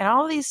penguin, and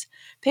all these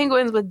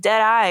penguins with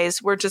dead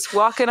eyes were just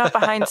walking up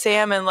behind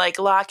Sam and like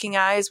locking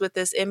eyes with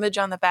this image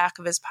on the back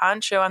of his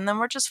poncho, and then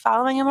we're just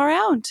following him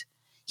around.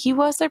 He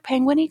was their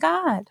penguin-y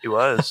god. He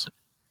was.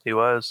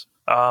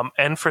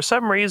 And for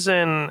some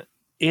reason,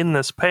 in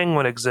this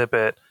penguin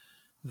exhibit,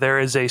 there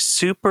is a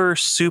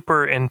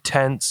super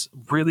intense,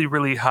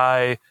 really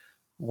high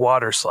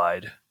water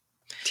slide.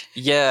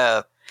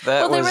 Yeah,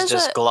 that was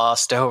just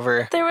glossed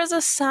over. There was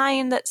a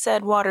sign that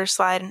said water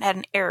slide and had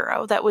an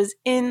arrow that was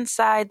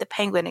inside the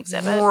penguin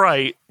exhibit.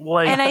 Right.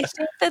 And I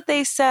think that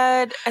they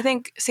said, I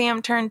think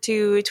Sam turned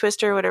to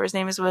Twister, whatever his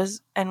name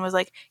was, and was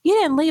like, you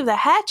didn't leave the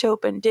hatch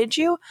open, did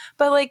you?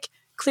 But like,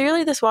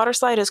 clearly this water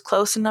slide is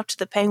close enough to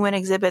the penguin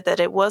exhibit that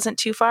it wasn't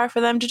too far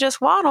for them to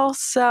just waddle.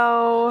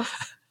 So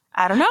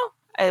I don't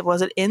know.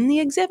 Was it in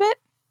the exhibit?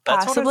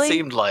 That's Possibly. what it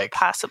seemed like.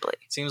 Possibly.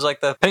 Seems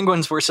like the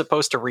penguins were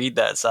supposed to read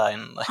that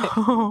sign.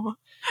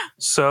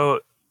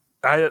 So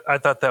I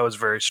thought that was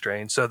very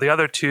strange. So the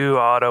other two,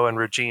 Otto and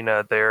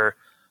Regina,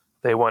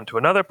 they went to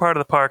another part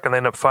of the park and they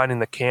ended up finding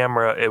the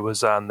camera. It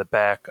was on the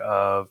back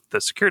of the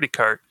security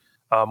cart,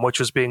 which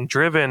was being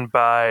driven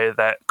by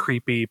that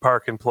creepy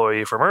park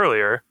employee from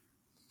earlier.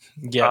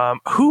 Yeah.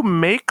 Who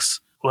makes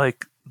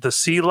like the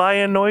sea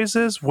lion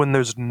noises when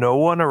there's no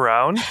one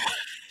around?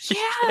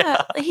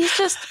 Yeah, he's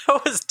just...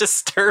 That was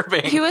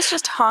disturbing. He was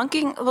just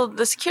honking... Well,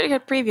 the security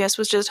guard previous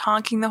was just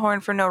honking the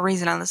horn for no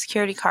reason on the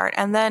security cart.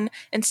 And then,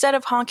 instead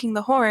of honking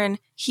the horn,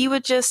 he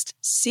would just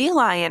sea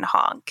lion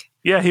honk.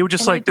 Yeah, he would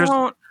just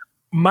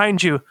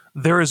mind you,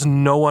 there is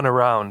no one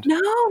around. No,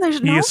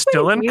 there's no. He is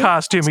still in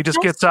costume. He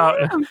just gets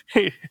out. And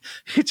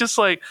he just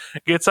like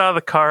gets out of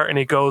the cart and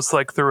he goes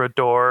like through a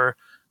door,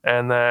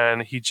 and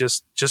then he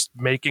just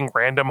making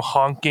random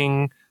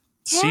honking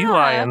sea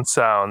lion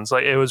sounds.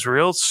 Like, it was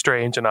real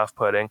strange and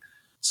off-putting.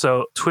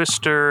 So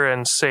Twister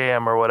and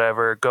Sam or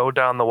whatever go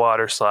down the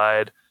water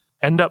slide,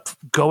 end up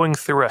going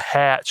through a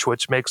hatch,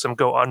 which makes them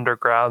go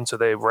underground. So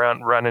they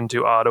run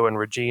into Otto and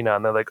Regina,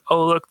 and they're like,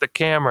 "Oh, look, the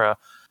camera!"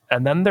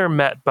 And then they're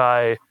met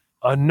by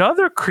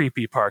another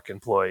creepy park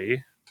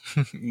employee.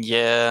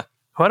 Yeah,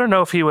 who I don't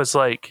know if he was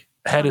like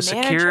head of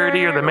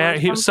security or the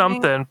man. He was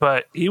something,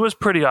 but he was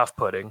pretty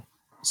off-putting.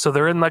 So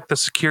they're in like the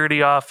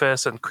security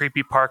office, and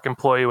creepy park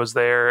employee was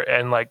there,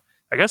 and like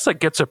I guess like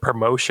gets a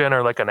promotion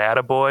or like an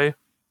attaboy.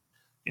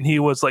 And he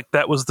was like,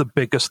 that was the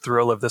biggest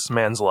thrill of this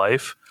man's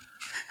life.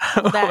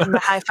 That and the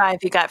high five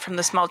you got from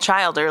the small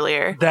child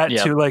earlier. That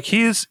too, like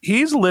he's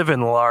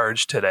living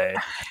large today.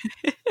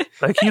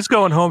 Like he's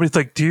going home and he's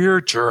like,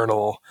 "Dear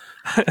journal."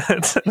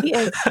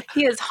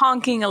 He is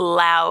honking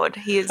loud.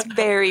 He is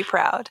very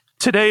proud.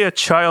 Today a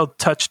child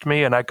touched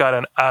me and I got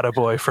an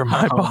attaboy from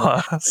my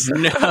boss.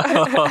 No.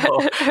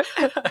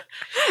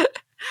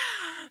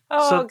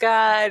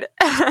 God.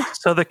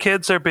 So the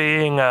kids are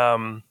being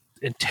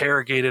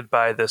interrogated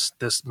by this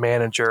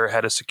manager,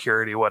 head of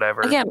security,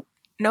 whatever. Again,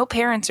 no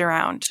parents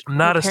around.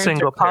 Not a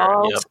single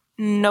parent. Yep.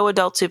 No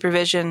adult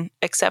supervision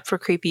except for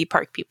creepy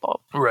park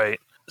people. Right.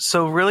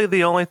 So really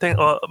the only thing,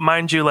 well,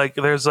 mind you, like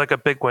there's like a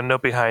big window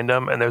behind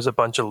them and there's a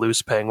bunch of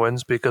loose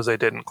penguins because they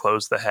didn't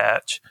close the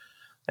hatch.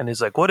 And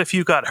he's like, "What if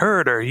you got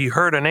hurt or you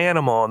hurt an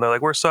animal?" And they're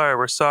like, we're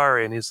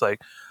sorry. And he's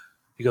like,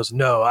 he goes,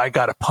 "No, I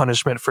got a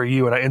punishment for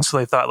you." And I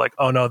instantly thought like,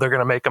 oh no, they're going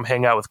to make him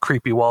hang out with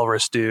creepy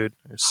walrus dude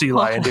or sea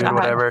lion dude,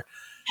 whatever.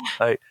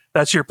 Like,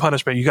 that's your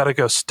punishment. You got to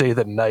go stay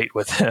the night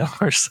with him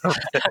or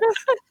something.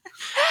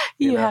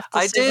 You have to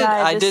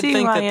I did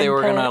think that they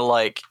were going to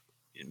like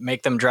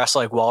make them dress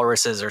like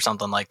walruses or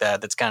something like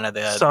that. That's kind of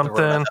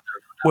the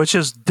which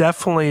is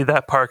definitely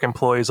that park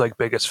employee's like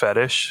biggest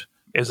fetish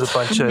is a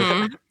bunch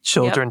of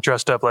children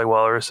dressed up like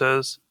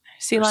walruses.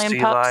 Sea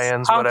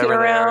lions, whatever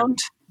around.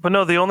 But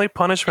no, the only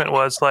punishment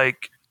was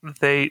like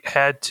they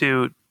had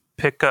to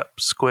pick up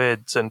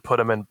squids and put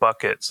them in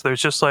buckets.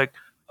 There's just like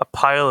a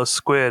pile of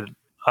squid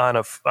on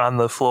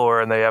the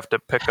floor and they have to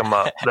pick them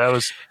up. That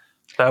was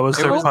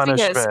their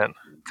punishment.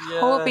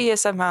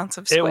 Copious amounts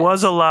of squid. It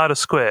was a lot of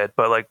squid,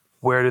 but like,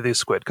 where do these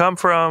squid come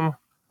from?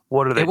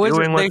 What are they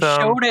doing with them?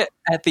 They showed it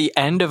at the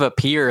end of a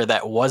pier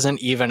that wasn't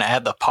even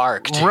at the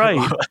park. Too.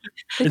 Right.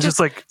 It's just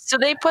like... So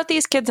they put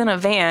these kids in a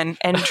van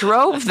and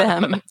drove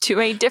them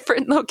to a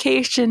different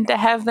location to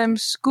have them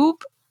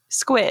scoop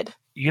squid.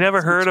 You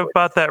never heard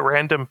about that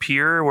random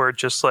pier where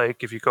just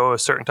like, if you go a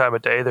certain time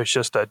of day, there's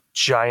just a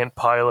giant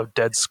pile of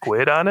dead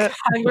squid on it?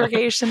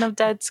 Congregation of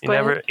dead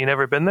squid. You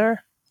never been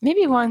there?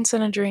 Maybe once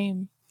in a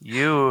dream.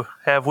 You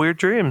have weird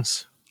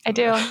dreams. I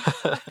do.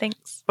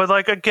 Thanks. But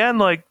like, again,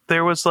 like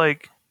there was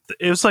like,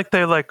 it was like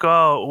they're like,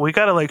 oh, we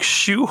got to like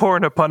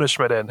shoehorn a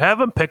punishment in. Have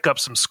them pick up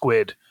some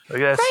squid. I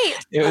guess. Right.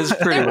 It was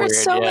pretty weird. There were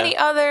so many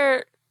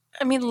other,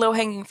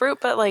 low-hanging fruit,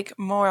 but like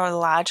more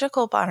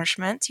logical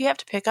punishments. You have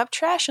to pick up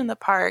trash in the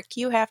park.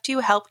 You have to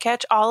help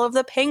catch all of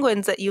the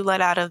penguins that you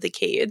let out of the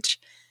cage.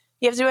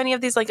 You have to do any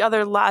of these like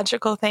other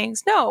logical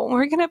things. No,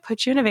 we're going to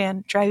put you in a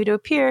van, drive you to a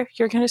pier.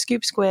 You're going to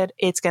scoop squid.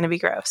 It's going to be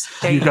gross.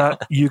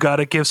 You got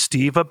to give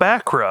Steve a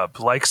back rub,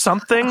 like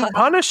something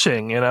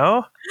punishing, you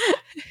know?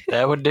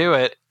 That would do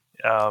it.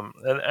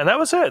 And that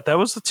was it. That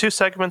was the 2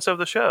 segments of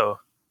the show.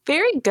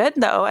 Very good,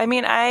 though. I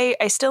mean, I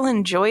still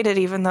enjoyed it,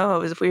 even though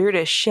it was weird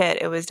as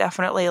shit. It was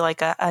definitely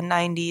like a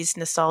 90s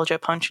nostalgia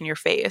punch in your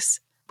face.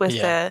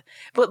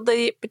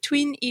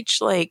 Between each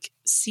like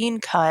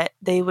scene cut,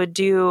 they would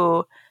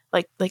do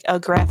like a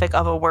graphic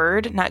of a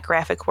word, not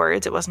graphic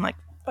words. It wasn't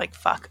like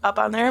fuck up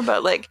on there,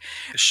 but like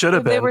it should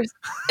have been.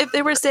 If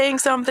they were saying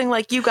something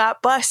like "you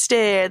got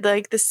busted,"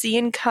 like the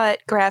scene cut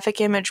graphic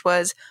image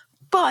was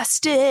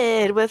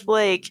busted with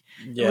like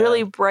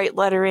really bright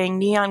lettering,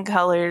 neon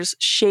colors,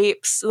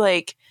 shapes,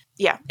 like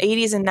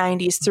 80s and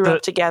 90s threw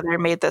up together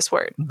and made this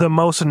word. The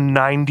most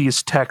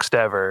 90s text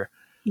ever.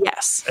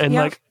 Yes. And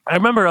like I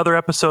remember other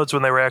episodes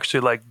when they were actually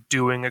like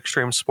doing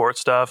extreme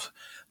sports stuff.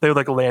 They would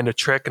like land a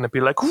trick and it'd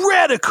be like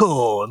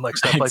radical and like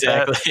stuff like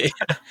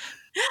that.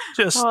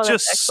 just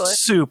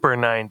super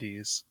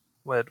 90s.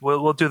 But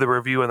we'll do the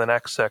review in the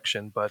next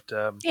section. But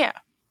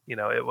you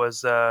know, it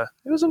was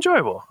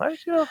enjoyable. I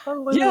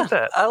liked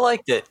that. I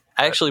liked it.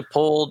 I actually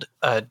pulled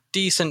a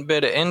decent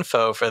bit of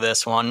info for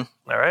this one.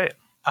 All right.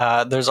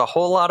 There's a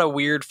whole lot of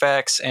weird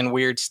facts and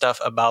weird stuff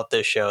about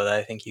this show that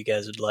I think you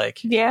guys would like.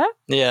 Yeah?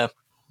 Yeah.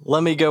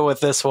 Let me go with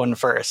this one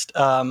first.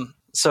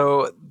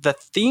 So the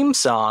theme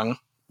song,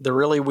 the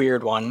really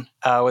weird one,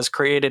 was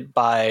created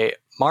by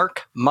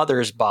Mark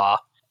Mothersbaugh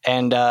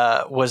and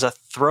was a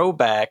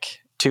throwback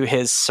to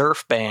his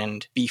surf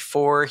band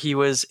before he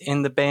was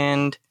in the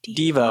band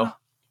Devo.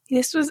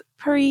 This was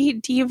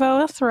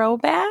pre-Devo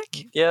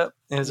throwback? Yep,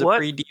 it was a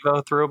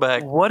pre-Devo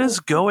throwback. What is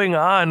going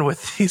on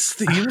with these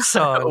theme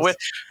songs?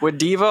 with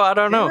Devo, I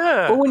don't know.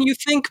 Yeah. But when you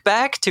think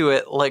back to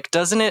it, like,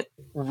 doesn't it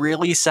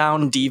really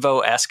sound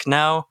Devo-esque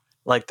now?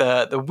 Like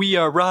the We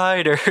Are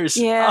Riders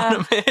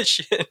on a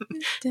mission.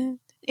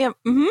 Yeah,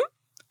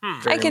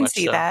 I can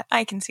see that.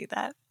 I can see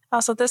that.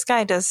 Also, this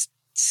guy does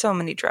so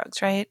many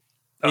drugs, right?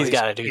 He's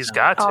got to do He's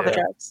got to. All the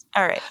drugs.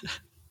 All right.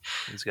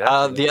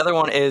 The other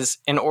one is,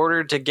 in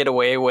order to get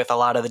away with a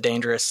lot of the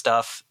dangerous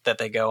stuff that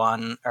they go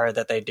on, or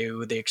that they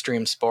do, the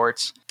extreme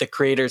sports, the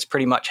creators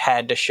pretty much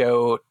had to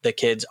show the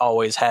kids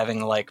always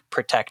having like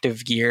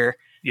protective gear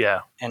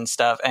and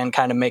stuff, and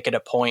kind of make it a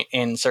point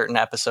in certain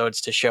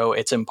episodes to show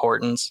its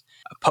importance.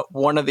 But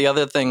one of the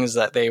other things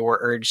that they were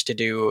urged to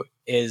do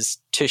is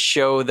to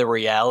show the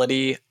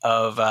reality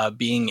of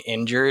being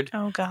injured.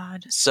 Oh,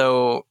 God.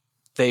 So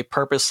they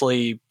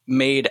purposely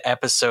made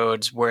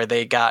episodes where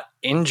they got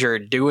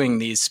injured doing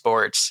these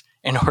sports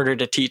in order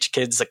to teach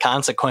kids the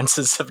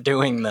consequences of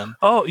doing them.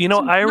 Oh,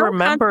 I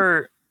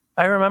remember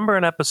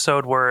an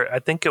episode where I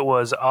think it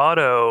was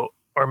Otto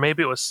or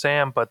maybe it was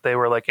Sam, but they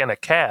were like in a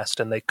cast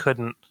and they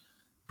couldn't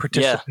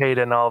participate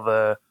in all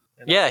the.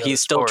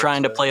 He's still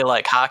trying to play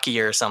like hockey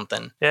or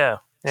something. Yeah.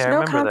 Yeah, I no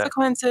remember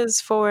consequences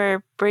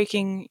for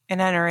breaking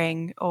and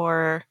entering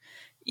or,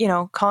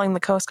 calling the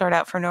Coast Guard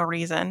out for no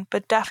reason,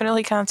 but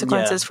definitely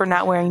consequences for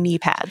not wearing knee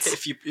pads.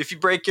 If you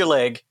break your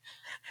leg.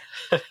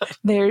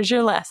 There's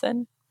your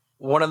lesson.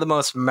 One of the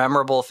most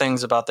memorable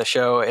things about the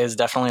show is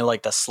definitely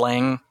like the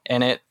slang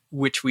in it,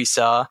 which we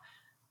saw.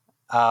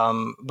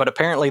 But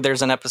apparently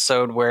there's an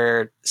episode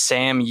where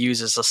Sam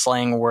uses the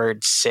slang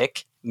word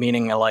sick,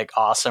 meaning like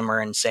awesome or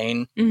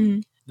insane. Mm-hmm.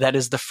 That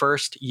is the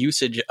first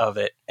usage of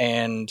it.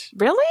 And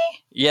really?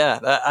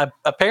 Yeah,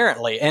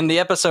 apparently. In the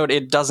episode,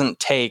 it doesn't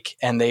take,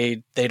 and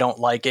they don't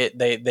like it.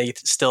 They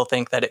still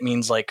think that it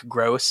means like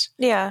gross.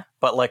 Yeah.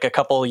 But like a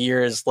couple of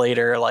years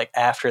later, like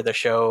after the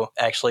show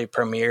actually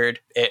premiered,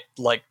 it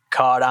like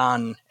caught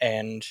on,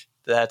 and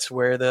that's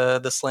where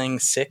the slang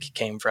sick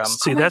came from.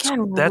 See, that's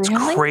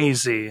really?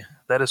 crazy.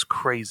 That is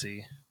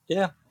crazy.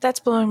 Yeah. That's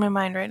blowing my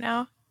mind right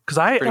now.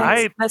 Because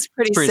that's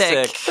pretty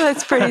sick.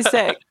 That's pretty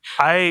sick.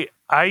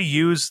 I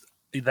use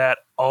that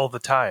all the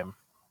time.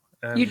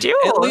 And you do?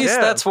 At least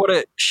that's what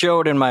it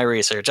showed in my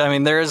research. I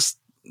mean, there's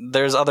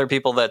other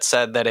people that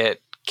said that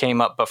it came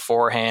up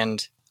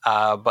beforehand,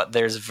 but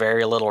there's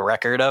very little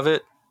record of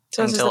it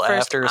until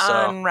after.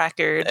 On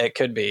record, it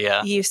could be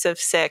use of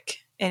sick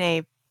in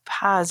a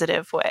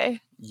positive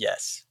way.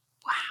 Yes.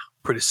 Wow.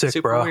 Pretty sick,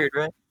 super bro. Weird,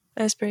 right?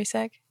 That's pretty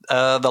sick.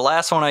 The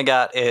last one I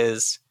got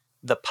is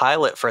the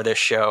pilot for this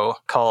show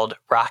called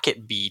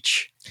Rocket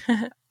Beach.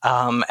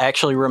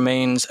 Actually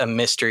remains a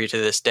mystery to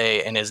this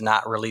day and is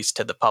not released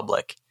to the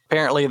public.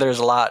 Apparently there's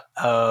a lot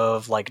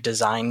of like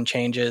design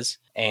changes,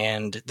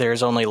 and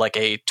there's only like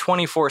a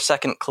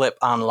 24-second clip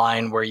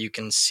online where you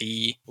can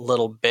see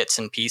little bits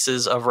and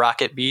pieces of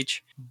Rocket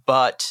Beach,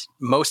 but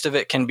most of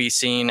it can be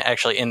seen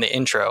actually in the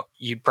intro.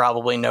 You'd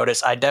probably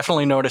notice, I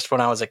definitely noticed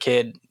when I was a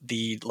kid,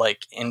 the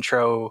like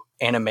intro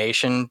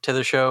animation to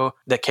the show,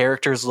 the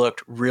characters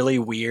looked really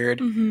weird.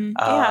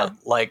 Mm-hmm.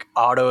 Like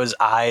Otto's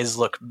eyes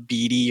look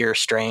beady or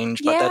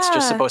strange, but that's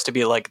just supposed to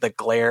be like the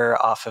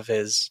glare off of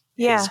his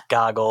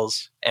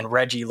goggles. And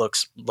Reggie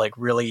looks like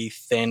really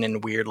thin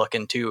and weird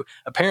looking too.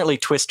 Apparently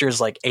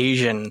Twister's like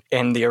Asian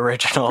in the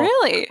original.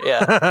 Really?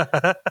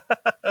 Yeah.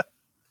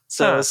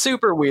 So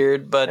super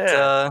weird, but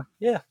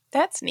yeah.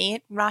 That's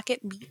neat.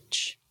 Rocket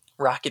Beach.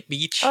 Rocket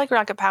Beach. I like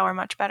Rocket Power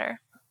much better.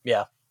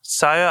 Yeah.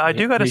 Saya, I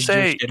do got to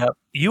say,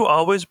 you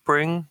always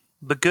bring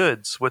the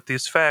goods with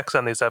these facts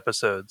on these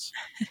episodes.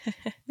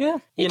 Yeah.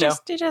 He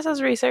just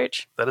has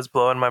research. That is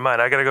blowing my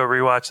mind. I got to go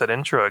rewatch that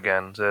intro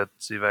again to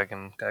see if I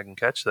can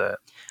catch that.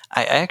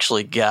 I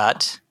actually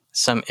got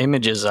some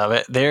images of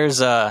it.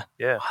 There's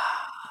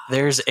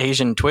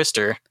Asian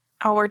Twister.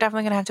 Oh, we're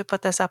definitely going to have to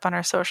put this up on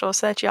our social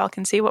so that y'all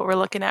can see what we're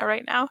looking at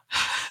right now.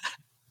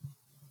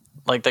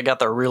 Like they got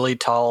the really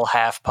tall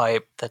half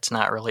pipe that's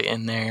not really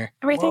in there.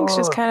 Everything's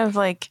just kind of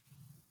like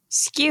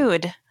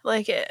skewed,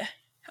 like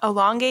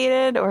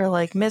elongated or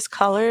like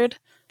miscolored.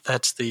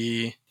 That's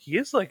the... He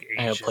is like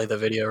Asian. I'll play the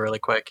video really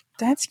quick.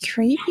 That's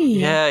creepy.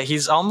 Yeah,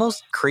 he's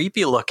almost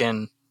creepy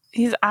looking.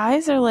 His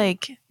eyes are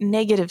like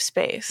negative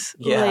space.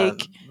 Yeah,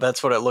 like,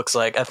 that's what it looks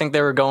like. I think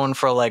they were going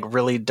for like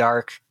really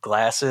dark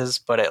glasses,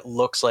 but it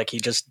looks like he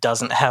just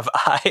doesn't have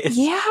eyes.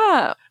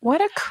 Yeah, what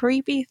a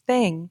creepy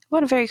thing. We're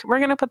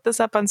going to put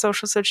this up on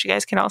social so that you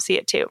guys can all see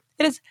it too.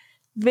 It is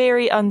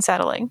very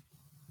unsettling.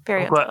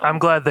 I'm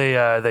glad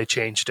they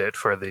changed it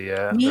for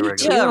the regular.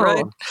 Yeah,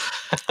 right.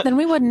 Then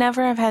we would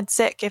never have had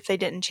sick if they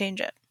didn't change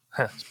it.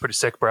 It's pretty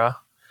sick, bro.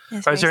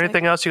 Is there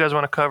anything else you guys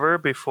want to cover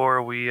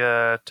before we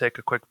take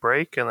a quick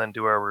break and then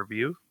do our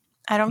review?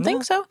 I don't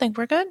think so. I think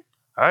we're good.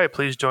 All right,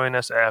 please join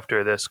us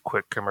after this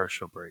quick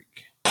commercial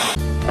break.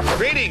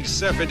 Greetings,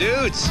 surfer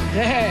dudes.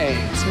 Hey,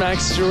 it's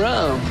Max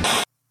Jerome.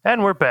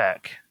 And we're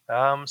back.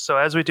 So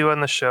as we do on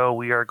the show,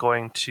 we are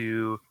going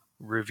to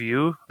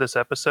review this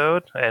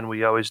episode, and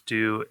we always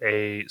do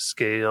a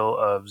scale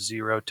of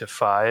 0 to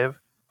 5.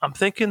 I'm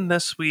thinking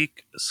this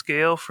week,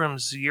 scale from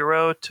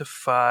 0 to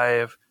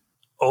 5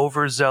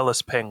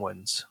 overzealous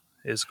penguins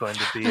is going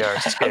to be our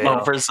scale.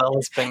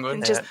 Overzealous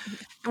penguins? Just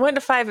 1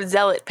 to 5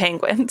 zealot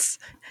penguins.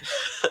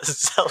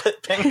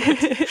 Zealot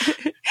penguins.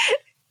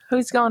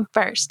 Who's going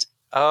first?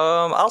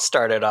 I'll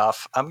start it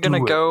off. I'm gonna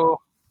go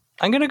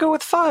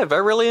with 5. I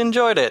really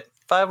enjoyed it.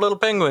 5 little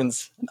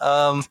penguins.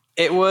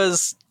 It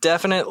was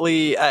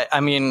definitely,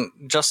 I mean,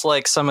 just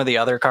like some of the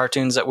other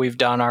cartoons that we've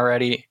done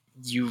already,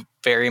 you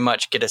very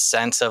much get a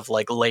sense of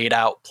like laid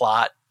out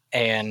plot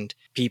and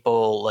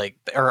people like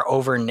are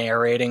over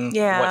narrating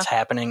what's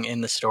happening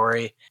in the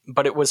story,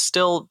 but it was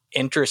still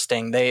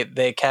interesting.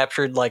 They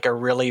captured like a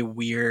really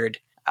weird,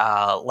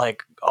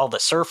 like all the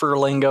surfer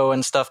lingo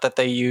and stuff that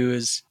they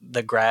use,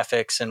 the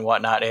graphics and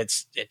whatnot.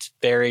 It's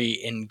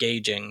very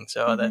engaging.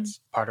 So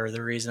that's part of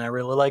the reason I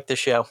really like the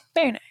show.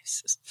 Very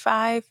nice.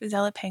 5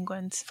 zealot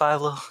penguins.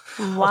 5 little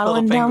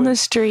waddling down the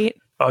street.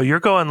 Oh,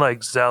 you're going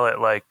like zealot,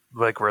 like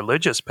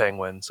religious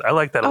penguins. I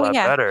like that a lot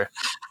better.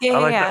 Yeah,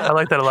 I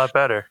like that a lot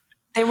better.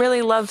 They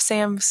really love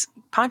Sam's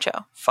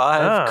poncho.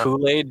 5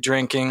 Kool-Aid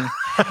drinking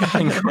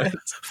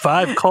penguins.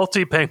 5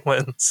 culty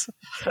penguins.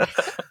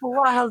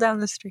 Wild down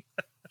the street.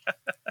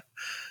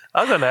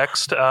 I'll go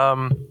next.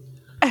 I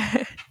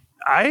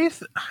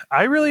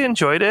really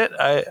enjoyed it.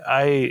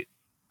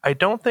 I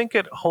don't think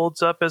it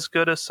holds up as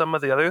good as some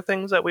of the other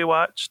things that we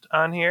watched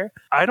on here.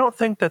 I don't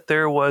think that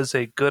there was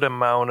a good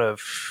amount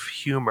of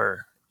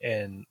humor,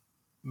 and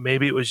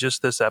maybe it was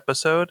just this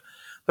episode.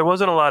 There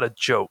wasn't a lot of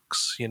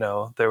jokes, you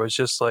know. There was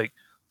just like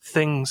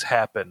things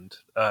happened.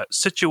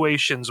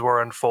 Situations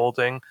were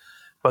unfolding,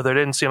 but there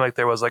didn't seem like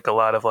there was like a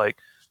lot of like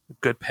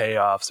good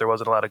payoffs. There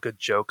wasn't a lot of good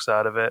jokes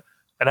out of it.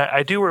 And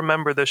I do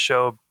remember this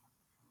show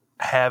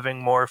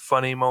having more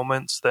funny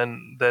moments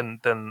than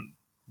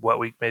what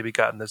we maybe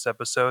got in this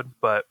episode,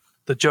 but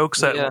the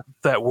jokes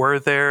that were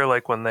there,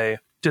 like when they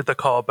did the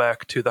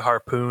callback to the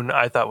harpoon,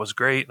 I thought was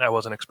great. I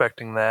wasn't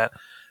expecting that.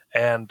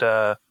 And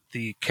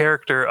the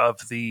character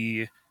of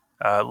the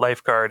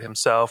lifeguard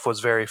himself was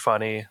very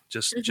funny.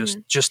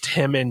 Just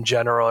him in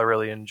general, I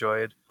really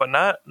enjoyed, but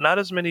not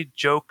as many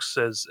jokes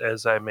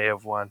as I may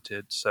have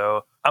wanted.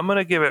 So I'm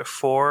gonna give it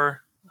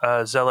 4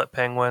 zealot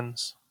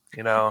penguins.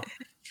 You know,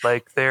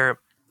 like they're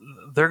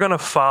going to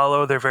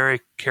follow their very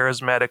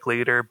charismatic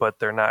leader, but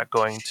they're not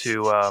going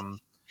to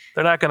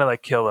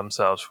like kill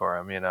themselves for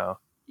him, you know?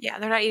 Yeah.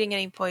 They're not eating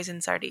any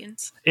poison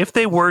sardines. If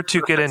they were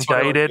to get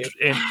indicted,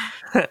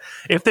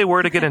 if they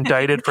were to get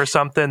indicted for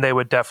something, they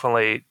would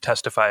definitely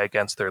testify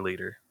against their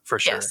leader for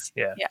sure. Yes.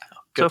 Yeah.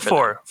 Good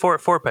So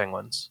 4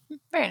 penguins.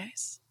 Very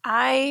nice.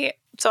 I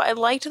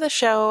liked the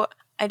show.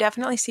 I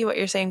definitely see what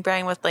you're saying,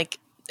 Brian, with like,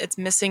 it's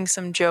missing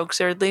some jokes,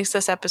 or at least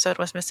this episode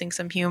was missing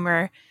some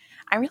humor.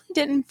 I really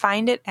didn't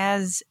find it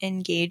as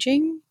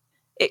engaging.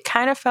 It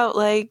kind of felt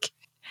like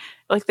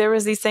there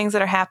was these things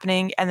that are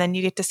happening, and then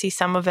you get to see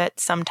some of it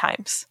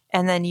sometimes,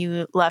 and then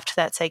you left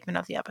that segment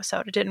of the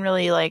episode. It didn't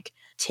really like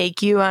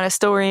take you on a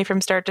story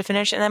from start to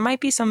finish, and that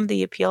might be some of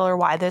the appeal or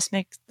why this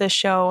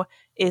show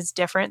is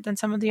different than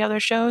some of the other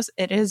shows.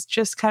 It is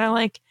just kind of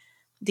like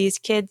these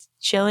kids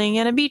chilling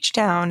in a beach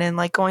town and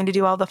like going to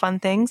do all the fun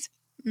things.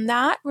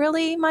 Not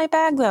really my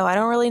bag, though. I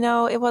don't really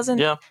know. It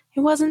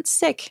wasn't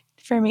sick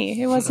for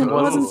me. It wasn't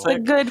a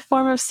good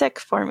form of sick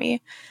for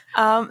me.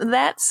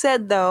 That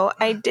said, though,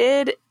 I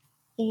did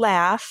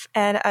laugh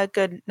at a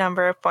good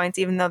number of points,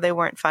 even though they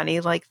weren't funny.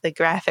 Like the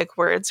graphic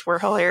words were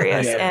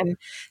hilarious, and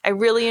I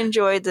really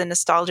enjoyed the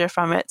nostalgia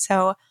from it.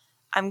 So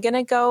I'm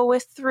gonna go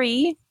with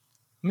 3.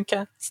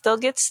 Okay, still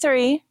gets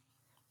 3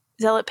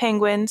 zealot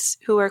penguins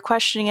who are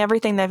questioning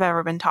everything they've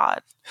ever been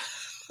taught.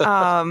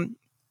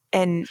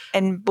 And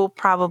we'll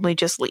probably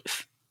just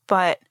leave.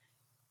 But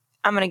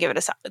I'm gonna give it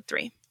a solid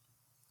 3.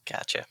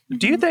 Gotcha.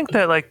 Do you think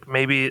that like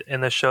maybe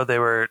in the show they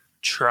were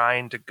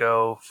trying to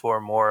go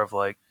for more of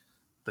like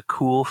the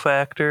cool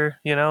factor,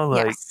 you know?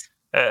 Like yes.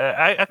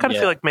 I kind of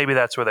feel like maybe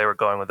that's where they were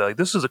going with it. Like,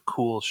 this is a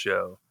cool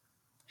show,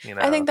 you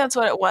know? I think that's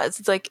what it was.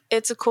 It's like,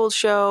 it's a cool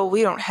show.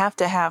 We don't have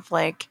to have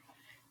like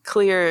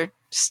clear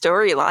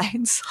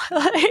storylines.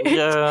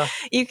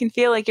 You can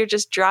feel like you're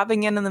just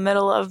dropping in the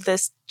middle of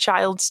this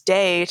child's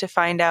day to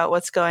find out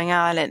what's going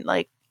on. And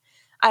like,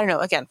 I don't know,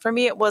 again, for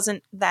me, it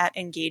wasn't that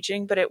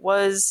engaging, but it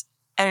was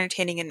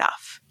entertaining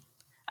enough.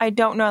 I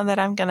don't know that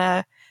I'm going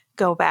to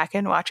go back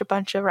and watch a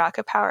bunch of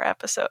Rocket Power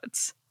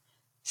episodes.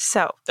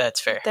 So that's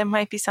fair. That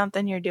might be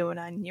something you're doing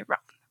on your own.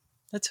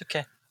 That's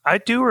okay. I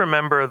do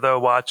remember, though,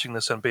 watching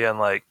this and being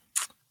like,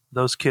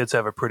 those kids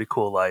have a pretty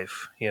cool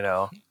life, you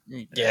know?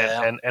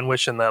 Yeah. And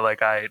wishing that,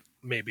 like, I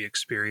maybe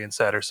experienced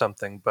that or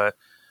something. But,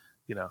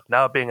 you know,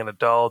 now being an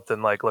adult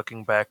and, like,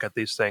 looking back at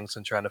these things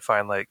and trying to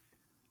find, like,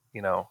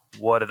 you know,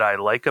 what did I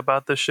like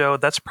about the show?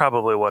 That's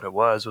probably what it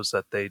was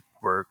that they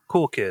were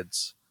cool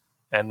kids.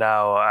 And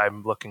now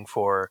I'm looking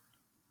for,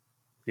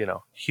 you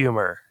know,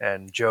 humor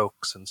and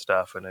jokes and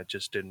stuff, and it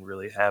just didn't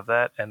really have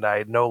that. And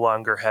I no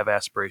longer have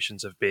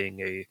aspirations of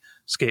being a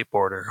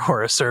skateboarder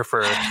or a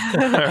surfer.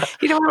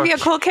 You don't want to be a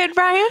cool kid,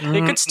 Brian?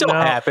 It could still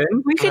happen.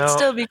 We could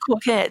still be cool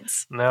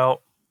kids. No.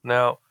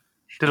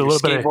 Did Your a little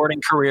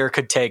skateboarding career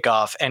could take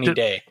off any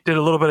day. Did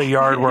a little bit of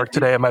yard work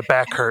today, and my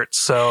back hurts,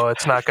 so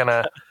it's not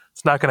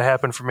gonna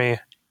happen for me. I'm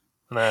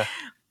gonna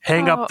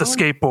hang up the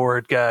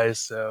skateboard, guys.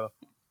 So.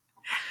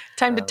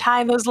 Time to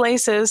tie those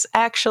laces,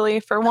 actually,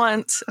 for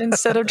once,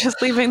 instead of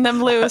just leaving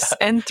them loose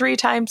and 3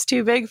 times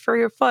too big for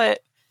your foot.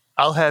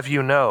 I'll have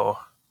you know,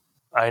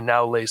 I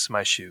now lace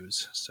my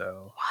shoes.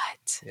 So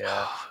what?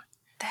 Yeah,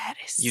 that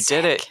is. You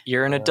sick. did it.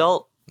 You're an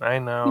adult. I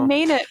know. You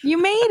made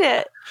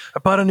it. I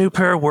bought a new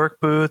pair of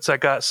work boots. I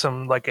got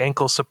some like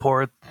ankle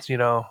support, you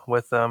know,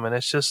 with them, and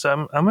it's just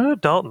I'm an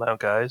adult now,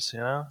 guys.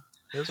 You know,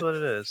 it is what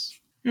it is.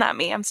 Not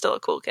me. I'm still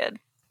a cool kid.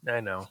 I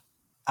know.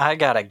 I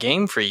got a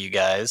game for you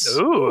guys.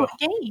 Ooh, a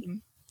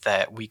game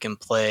that we can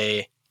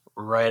play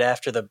right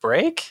after the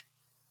break.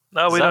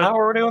 No, is we that don't. How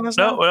we're doing this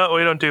now? No,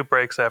 we don't do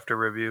breaks after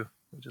review.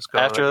 Just go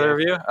after the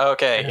review.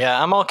 Okay,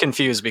 yeah, I'm all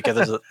confused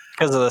because of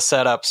the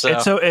setup.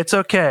 So it's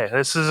okay.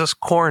 This is just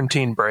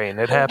quarantine brain.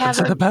 It happens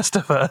to the best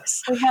of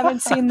us. We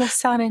haven't seen the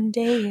sun in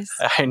days.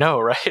 I know,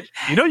 right?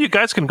 You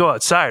guys can go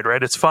outside,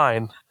 right? It's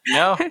fine.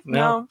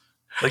 No.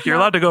 Like you're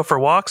allowed to go for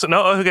walks.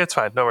 No, okay, it's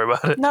fine. Don't worry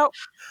about it. Nope.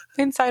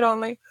 Inside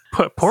only.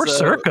 Poor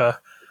Circa.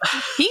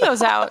 He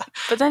goes out,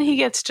 but then he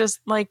gets just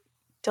like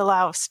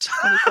deloused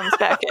when he comes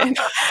back in.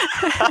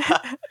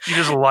 You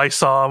just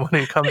Lysol him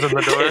when he comes in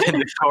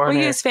the door.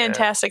 We use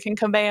Fantastic and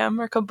Kabam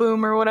or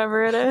Kaboom or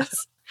whatever it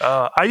is.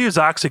 I use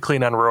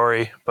OxyClean on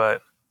Rory,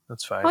 but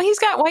that's fine. Well, he's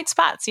got white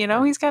spots,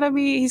 He's got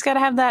to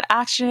have that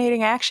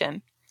oxygenating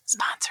action.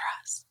 Sponsor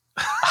us.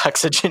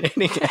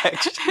 Oxygenating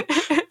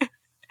action.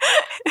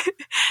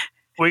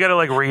 We got to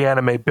like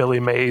reanimate Billy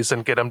Mays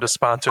and get him to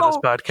sponsor this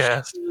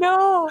podcast.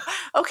 No.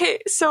 Okay,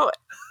 so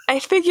I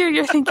figure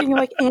you're thinking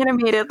like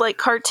animated, like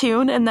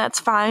cartoon, and that's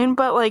fine.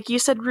 But like you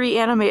said,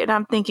 reanimate, and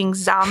I'm thinking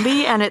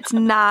zombie, and it's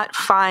not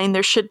fine.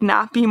 There should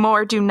not be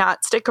more. Do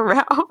not stick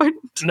around.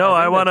 No,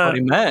 I want to. What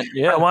he meant.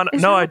 Yeah.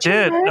 I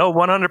did. No,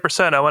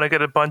 100%. I want to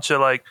get a bunch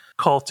of like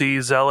culty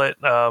zealot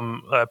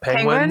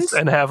penguins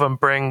and have them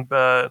bring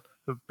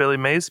Billy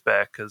Mays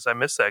back because I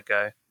miss that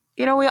guy.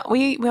 We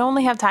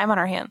only have time on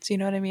our hands. You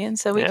know what I mean?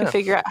 So we can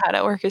figure out how to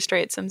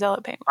orchestrate some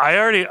zealot penguins.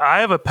 I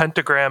have a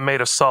pentagram made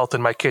of salt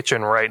in my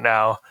kitchen right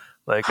now.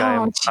 Like I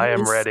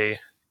am ready.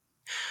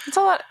 It's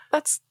a lot.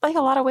 That's like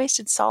a lot of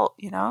wasted salt.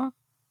 Yeah,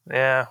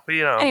 but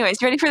Anyways,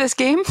 you ready for this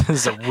game? This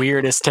is the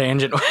weirdest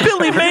tangent.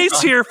 Billy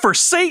Mays here for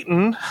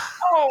Satan.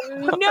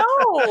 Oh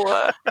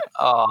no!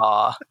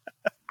 Aw.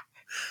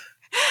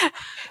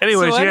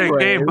 Anyways, you had a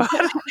game.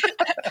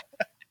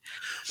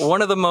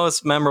 One of the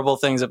most memorable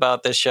things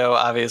about this show,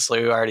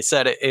 obviously, we already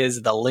said it,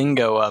 is the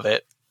lingo of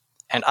it.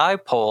 And I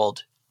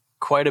pulled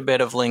quite a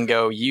bit of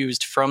lingo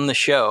used from the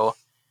show,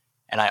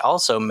 and I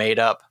also made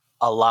up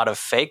a lot of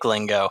fake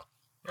lingo.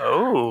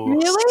 Oh.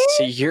 Really?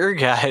 So your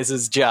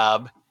guys'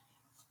 job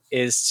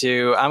is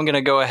I'm going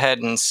to go ahead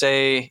and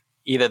say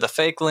either the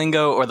fake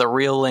lingo or the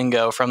real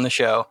lingo from the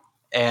show.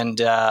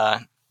 And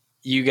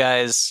you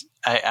guys,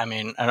 I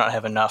mean, I don't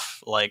have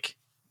enough,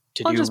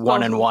 to do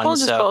one and one.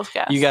 So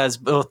you guys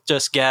both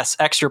just guess.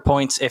 Extra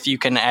points if you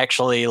can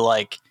actually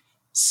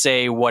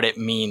say what it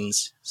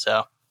means.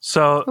 So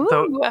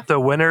the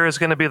winner is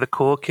going to be the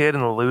cool kid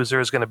and the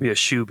loser is going to be a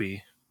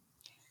shoebie.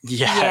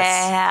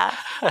 Yes.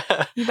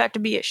 Yeah. You about to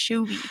be a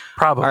shoebie.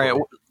 Probably. All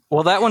right.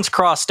 Well, that one's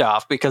crossed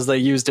off because they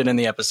used it in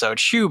the episode.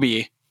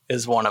 Shoebie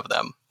is one of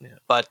them. Yeah.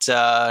 But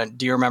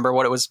do you remember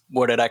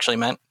what it actually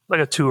meant? Like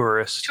a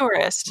tourist.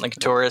 Like a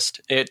tourist.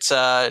 It's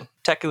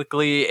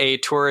technically a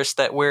tourist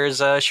that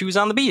wears shoes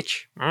on the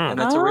beach. And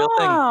that's a real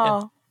thing.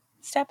 Yeah.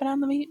 Stepping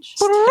on the beach.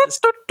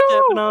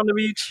 Stepping on the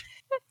beach.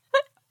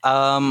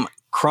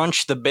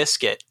 Crunch the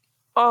biscuit.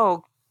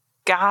 Oh,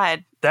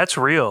 God. That's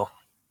real.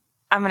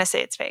 I'm going to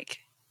say it's fake.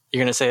 You're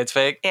going to say it's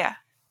fake? Yeah.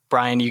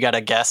 Brian, you got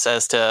a guess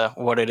as to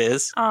what it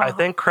is? Oh. I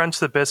think crunch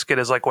the biscuit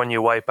is like when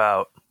you wipe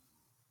out.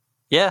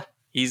 Yeah,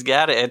 he's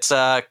got it. It's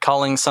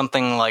calling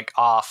something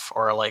off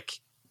or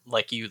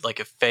you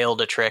have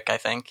failed a trick, I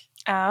think.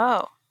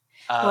 Oh.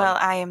 Well,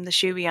 I am the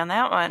shoebie on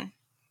that one.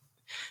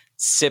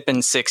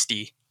 Sippin'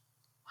 60.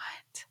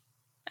 What?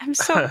 I'm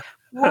so...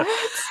 What?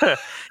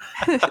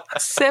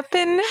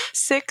 Sippin'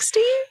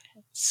 60?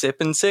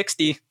 Sippin'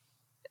 60.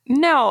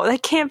 No,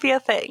 that can't be a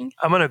thing.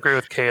 I'm going to agree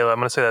with Kayla. I'm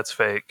going to say that's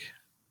fake.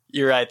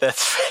 You're right,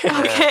 that's fake.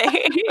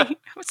 Okay.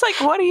 It's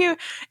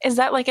is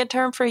that a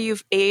term for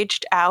you've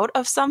aged out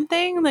of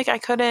something? I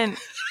couldn't...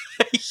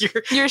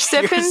 You're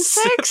sipping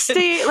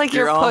 60.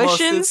 You're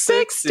pushing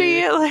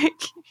 60.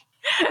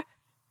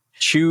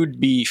 Chewed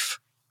beef.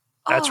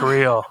 That's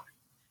real.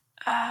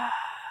 I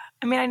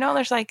mean, I know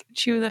there's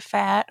chew the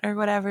fat or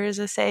whatever is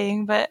a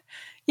saying, but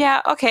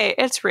yeah, okay,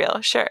 it's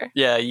real, sure.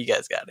 Yeah, you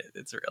guys got it.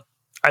 It's real.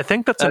 I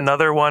think that's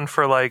another one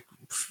for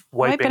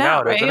wiping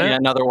out, right? Isn't it? Yeah,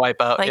 another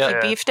wipeout.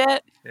 You beefed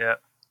it? Yeah.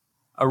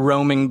 A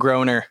roaming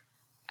groaner.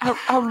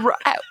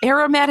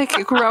 Aromatic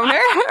groaner?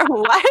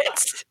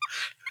 What?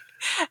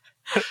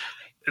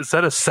 Is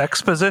that a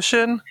sex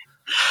position?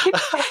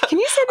 Can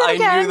you say that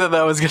again? I knew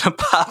that was going to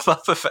pop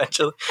up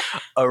eventually.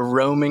 A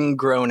roaming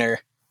groaner.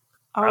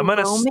 I'm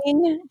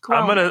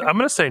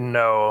gonna say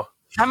no.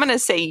 I'm gonna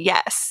say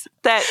yes.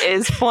 That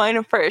is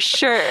one for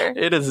sure.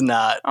 It is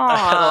not. Aww. I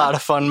had a lot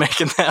of fun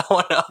making that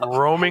one up.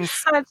 Roaming.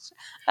 Such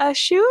a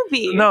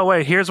shoebie. No,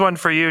 wait. Here's one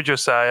for you,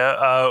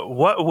 Josiah.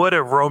 What would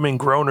a roaming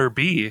groaner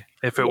be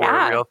if it were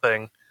a real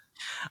thing?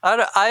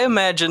 I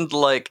imagined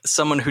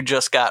someone who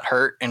just got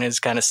hurt and is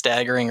kind of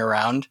staggering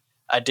around.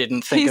 I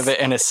didn't think of it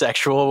in a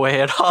sexual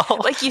way at all.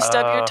 You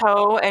stub your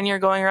toe and you're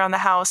going around the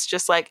house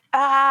just your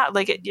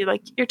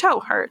toe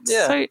hurts.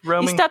 Yeah, so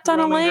you stepped on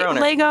a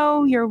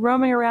Lego, you're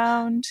roaming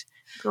around,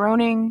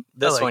 groaning.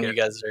 This one you're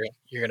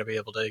going to be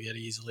able to get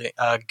easily.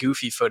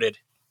 Goofy footed.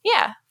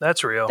 Yeah.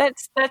 That's real.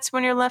 That's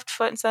when you're left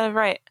foot instead of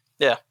right.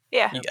 Yeah.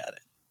 Yeah. You got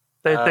it.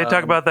 They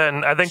talk about that,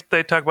 and I think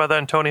they talk about that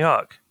in Tony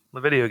Hawk, the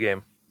video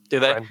game. Do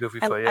they? Goofy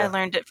foot, yeah. I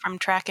learned it from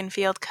track and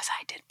field because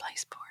I did play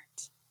sports.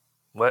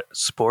 What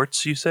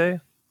sports you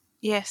say?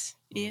 Yes.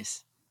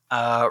 Yes.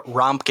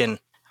 Rompkin.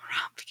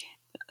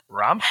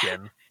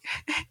 Rompkin?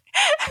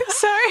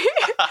 Sorry.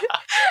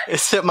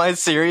 Is it my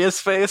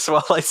serious face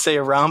while I say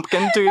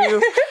Rompkin to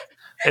you?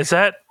 Is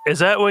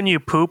that when you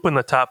poop in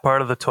the top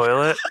part of the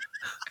toilet?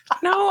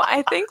 No,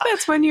 I think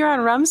that's when you're on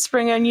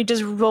Rumspringa and you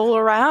just roll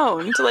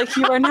around like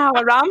you are now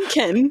a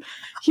Romkin.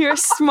 You're a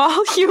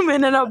small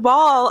human in a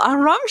ball on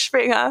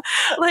Rumspringa.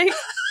 Like,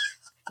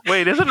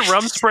 wait, isn't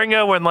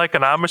Rumspringa when like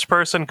an Amish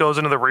person goes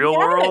into the real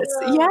world?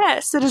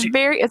 Yes,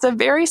 it's a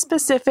very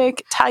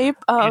specific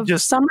type of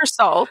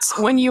somersault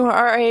when you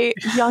are a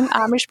young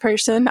Amish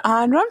person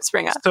on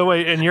Rumspringa. So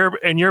wait, in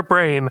your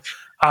brain,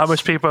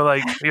 Amish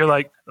people you're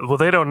like, well,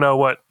 they don't know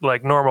what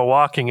like normal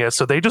walking is,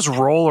 so they just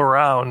roll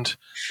around.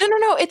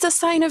 No, it's a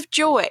sign of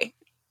joy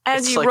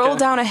as you roll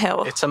down a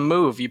hill. It's a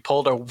move. You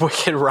pulled a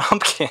wicked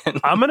Rompkin.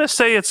 I'm going to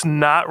say it's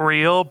not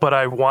real, but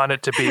I want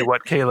it to be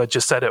what Kayla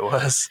just said it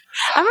was.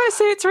 I'm going to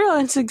say it's real.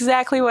 It's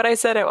exactly what I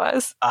said it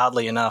was.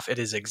 Oddly enough, it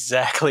is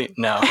exactly...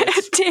 No.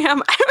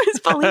 Damn, I was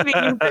believing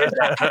you for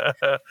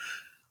that.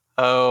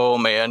 Oh,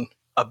 man.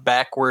 A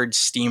backward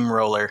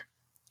steamroller.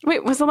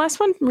 Wait, was the last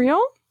one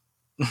real?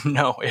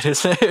 No, it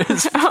isn't.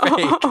 It's fake.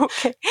 Oh,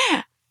 okay.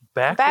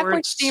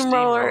 Backward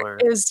steamroller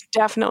is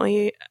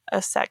definitely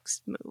a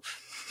sex move.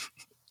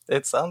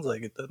 It sounds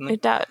like it, doesn't it?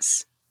 It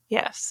does.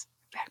 Yes.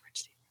 Backward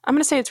steam. I'm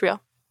going to say it's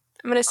real.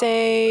 I'm going to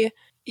say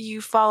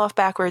you fall off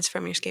backwards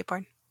from your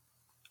skateboard.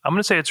 I'm going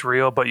to say it's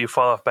real, but you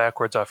fall off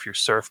backwards off your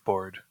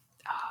surfboard.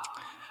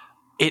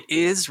 It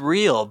is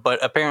real,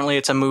 but apparently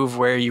it's a move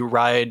where you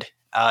ride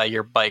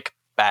your bike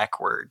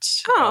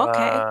backwards. Oh,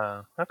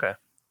 okay. Okay.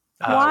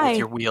 Why? With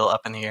your wheel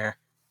up in the air.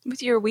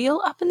 With your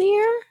wheel up in the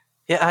air?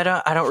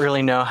 Yeah, I don't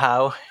really know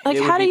how like,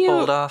 it would how be do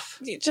pulled off.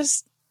 You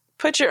just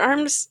put your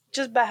arms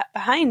just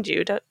behind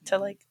you to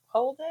like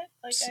hold it?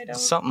 Like I don't.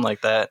 Something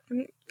like that.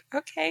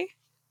 Okay.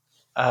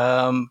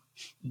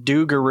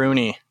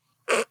 Doogaroony.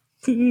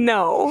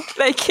 No,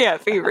 they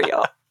can't be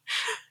real.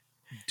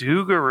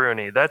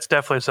 Doogaroony. That's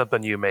definitely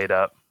something you made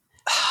up.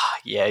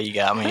 Yeah, you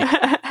got me.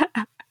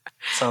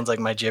 Sounds like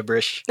my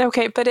gibberish.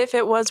 Okay, but if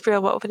it was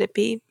real, what would it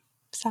be?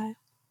 Style?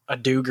 A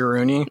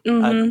doogaroony?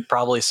 Mm-hmm.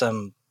 Probably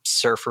some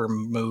surfer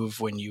move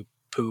when you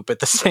poop at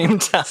the same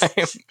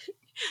time.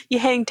 You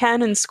hang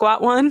 10 and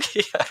squat 1?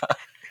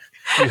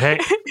 Yeah.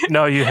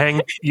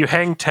 You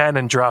hang 10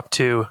 and drop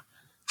 2.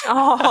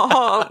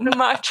 Oh,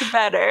 much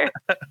better.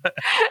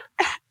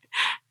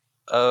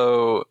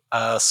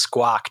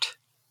 Squawked.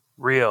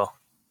 Real.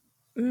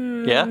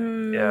 Yeah?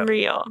 Yeah.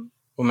 Real.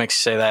 What makes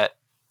you say that?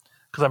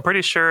 Because I'm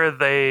pretty sure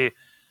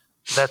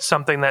that's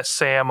something that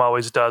Sam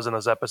always does in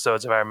those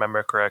episodes, if I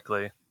remember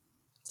correctly.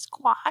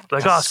 Squawked.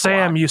 Like, oh,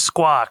 Sam, you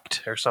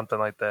squawked, or something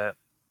like that.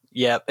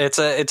 Yeah, it's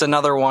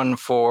another one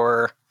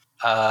for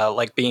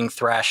like being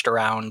thrashed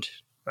around.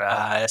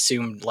 I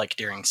assume like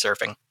during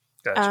surfing.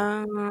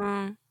 Gotcha.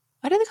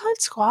 Why do they call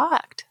it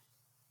squawked?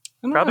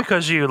 Probably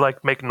because you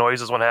like make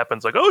noises when it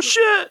happens, like, oh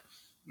shit!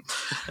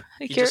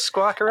 Like you just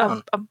squawk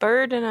around. A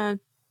bird in a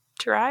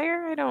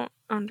dryer? I don't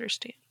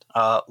understand.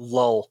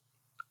 Lull.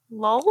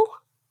 Lull?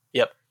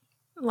 Yep.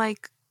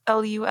 Like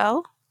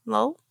L-U-L?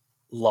 Lull?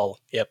 Lull.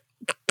 Yep.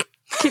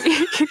 Can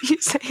you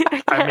say it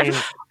again? I mean,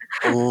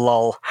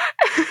 lull.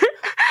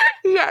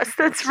 Yes,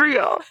 that's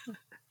real.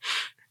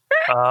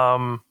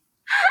 I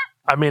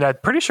mean, I'm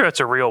pretty sure it's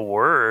a real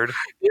word.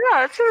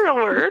 Yeah, it's a real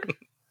word.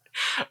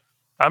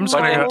 I'm just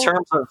gonna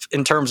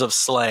in terms of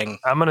slang.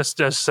 I'm gonna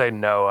just say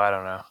no. I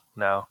don't know.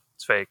 No,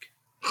 it's fake.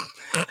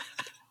 I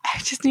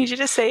just need you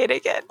to say it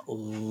again.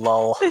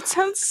 Lull. It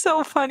sounds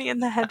so funny in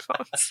the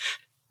headphones.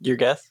 Your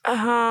guess?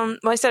 Well,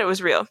 I said it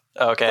was real.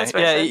 Okay.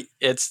 Yeah,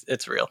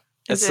 it's real.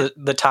 It's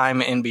the time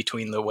in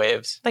between the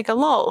waves. Like a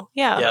lull.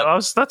 Yeah. Yeah,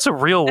 that's a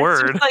real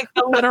word. Like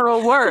the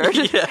literal word.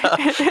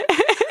 Yeah.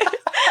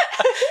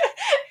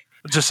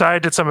 Josiah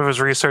did some of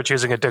his research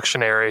using a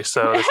dictionary,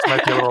 so this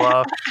might be a little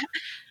off.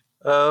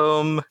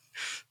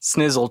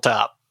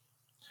 Snizzletop.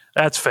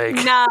 That's fake.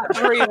 Not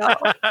real.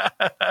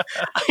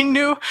 I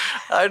knew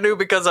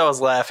because I was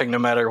laughing no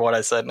matter what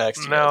I said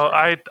next. No,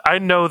 I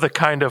know the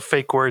kind of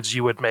fake words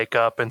you would make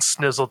up, and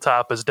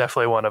Snizzletop is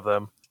definitely one of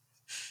them.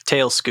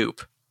 Tail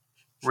scoop.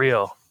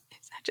 Real.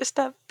 Is that just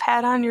a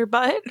pat on your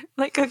butt?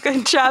 Like a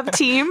good job,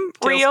 team?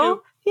 Real?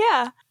 Scoop?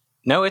 Yeah.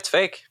 No, it's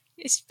fake.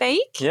 It's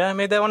fake? Yeah, I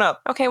made that one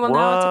up. Okay, well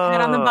now it's a pat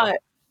on the butt.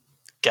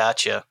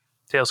 Gotcha.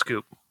 Tail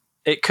scoop.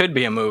 It could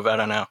be a move. I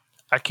don't know.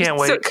 I can't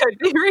wait. So it could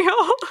be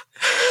real.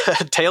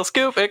 Tail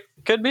scoop? It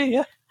could be,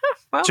 yeah.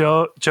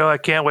 Well, Joe, I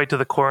can't wait till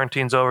the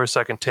quarantine's over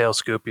so I can tail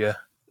scoop you.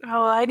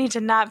 Oh, I need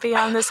to not be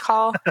on this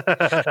call.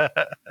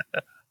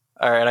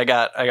 All right, I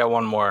got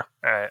one more.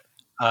 All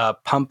right.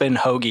 Pumpin'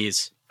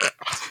 hoagies.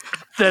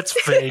 That's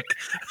fake.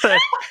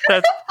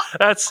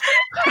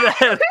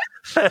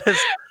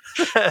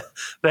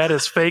 That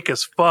is fake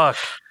as fuck.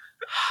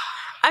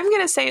 I'm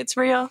going to say it's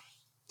real.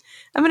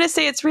 I'm going to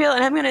say it's real,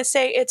 and I'm going to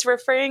say it's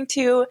referring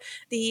to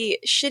the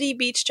shitty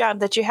beach job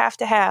that you have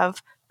to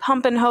have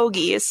pumping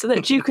hoagies so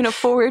that you can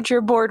afford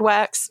your board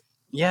wax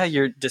Yeah,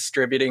 you're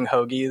distributing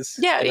hoagies.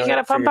 Yeah, you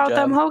gotta pump out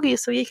them hoagies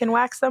so you can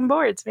wax them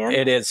boards, man.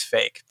 It is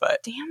fake, but...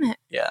 Damn it.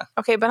 Yeah.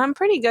 Okay, but I'm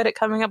pretty good at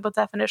coming up with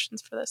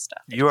definitions for this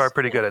stuff. You are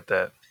pretty good at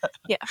that.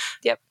 Yeah,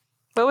 yep.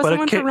 What was the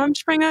one for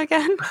Rumspringa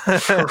again?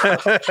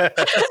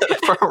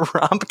 For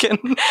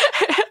Rompkin?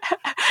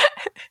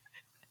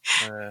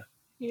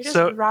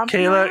 So,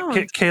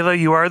 Kayla,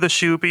 you are the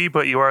shoebie,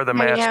 but you are the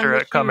master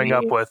at coming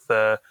up with,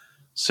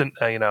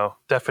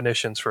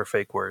 definitions for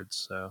fake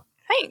words. So.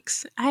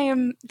 Thanks. I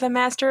am the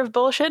master of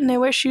bullshit, and I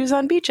wear shoes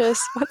on beaches.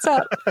 What's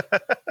up?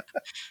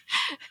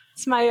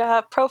 It's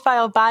my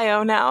profile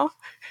bio now.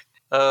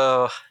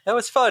 Oh, that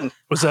was fun.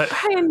 Was that?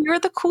 Brian, you're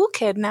the cool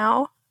kid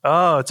now.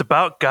 Oh, it's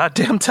about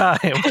goddamn time.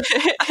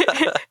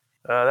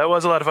 That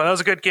was a lot of fun. That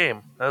was a good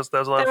game. That was a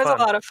lot of fun. That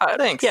was a lot of fun.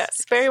 Thanks.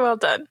 Yes, very well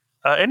done.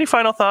 Any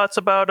final thoughts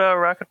about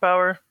Rocket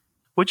Power?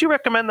 Would you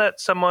recommend that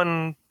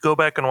someone go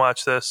back and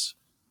watch this?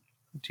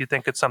 Do you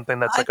think it's something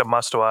that's like a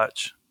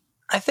must-watch?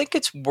 I think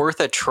it's worth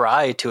a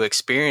try to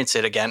experience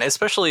it again,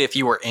 especially if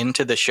you were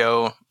into the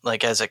show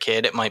like as a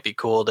kid. It might be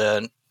cool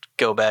to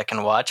go back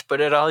and watch,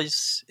 but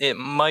it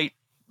might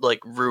like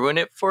ruin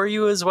it for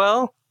you as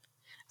well.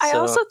 I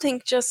also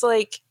think just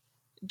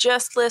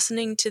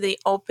listening to the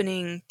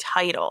opening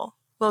title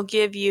will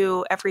give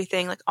you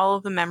everything, like all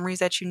of the memories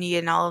that you need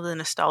and all of the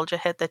nostalgia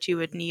hit that you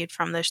would need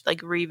from this,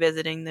 like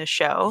revisiting the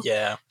show.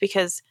 Yeah.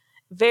 Because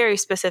very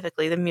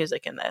specifically, the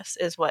music in this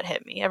is what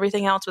hit me.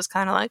 Everything else was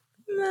kind of like,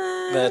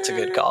 meh. That's a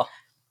good call.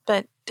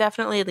 But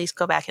definitely at least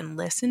go back and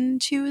listen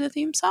to the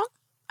theme song.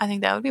 I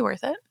think that would be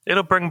worth it.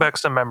 It'll bring back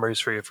some memories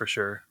for you for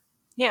sure.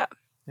 Yeah.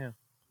 Yeah.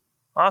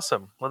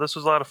 Awesome. Well, this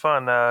was a lot of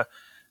fun.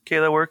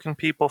 Kayla, where can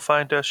people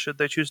find us should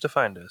they choose to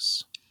find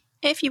us?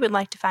 If you would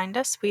like to find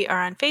us, we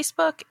are on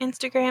Facebook,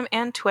 Instagram,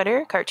 and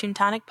Twitter, Cartoon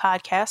Tonic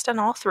Podcast on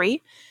all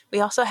three. We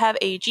also have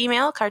a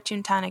Gmail,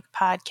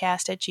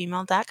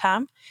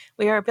 cartoontonicpodcast@gmail.com.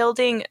 We are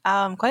building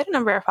quite a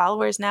number of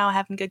followers now,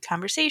 having good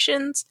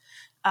conversations.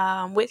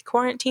 With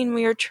quarantine,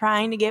 we are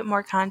trying to get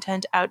more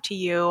content out to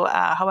you.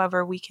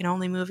 However, we can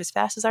only move as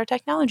fast as our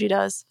technology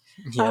does,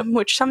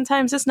 which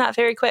sometimes is not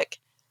very quick.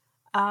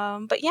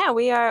 But yeah,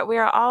 we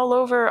are all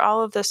over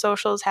all of the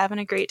socials, having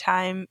a great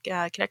time,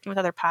 connecting with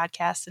other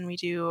podcasts, and we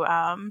do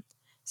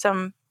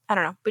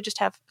we just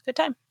have a good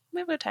time.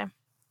 We have a good time.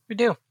 We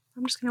do.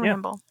 I'm just gonna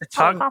ramble.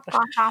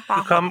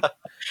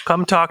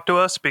 Come talk to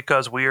us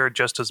because we are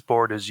just as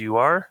bored as you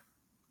are.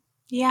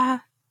 Yeah,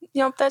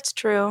 yep, that's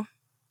true.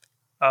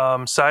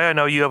 Sai, I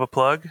know you have a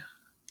plug.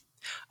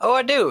 Oh,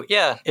 I do.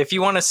 Yeah. If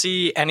you want to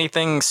see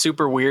anything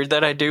super weird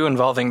that I do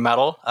involving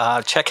metal,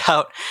 check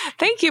out.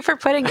 Thank you for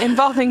putting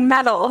involving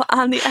metal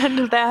on the end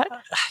of that.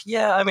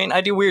 Yeah. I mean,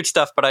 I do weird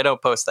stuff, but I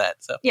don't post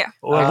that. So yeah.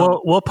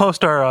 Well, we'll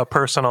post our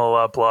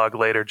personal blog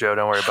later, Joe.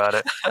 Don't worry about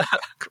it.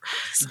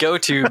 Go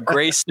to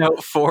Grace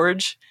Note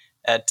Forge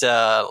at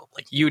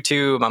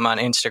YouTube. I'm on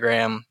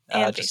Instagram.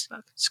 And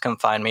Facebook. Just come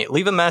find me.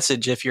 Leave a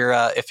message if you're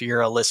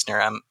a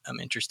listener. I'm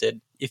interested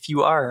if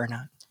you are or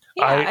not.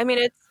 Yeah, I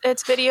mean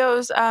it's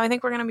videos. I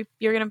think you're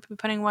gonna be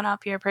putting one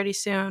up here pretty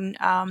soon.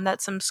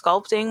 That's some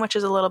sculpting, which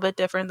is a little bit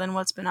different than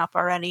what's been up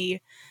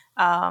already,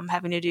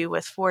 having to do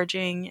with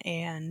forging.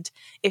 And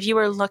if you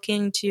are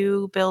looking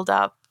to build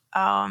up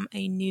a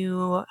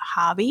new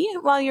hobby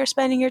while you're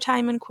spending your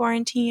time in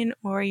quarantine,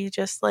 or you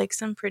just like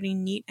some pretty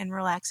neat and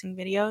relaxing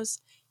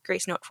videos,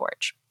 Grace Note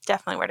Forge,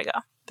 definitely where to go.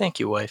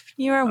 Thank you, wife.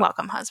 You are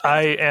welcome, husband.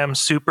 I am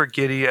super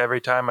giddy every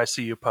time I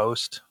see you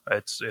post.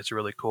 It's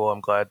really cool. I'm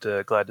glad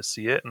to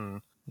see it.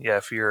 And yeah,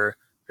 if you're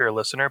a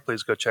listener,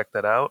 please go check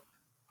that out.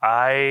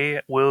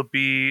 I will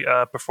be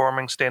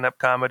performing stand-up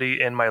comedy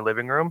in my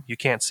living room. You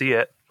can't see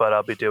it, but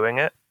I'll be doing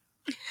it.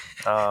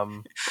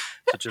 So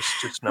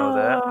just know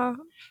that.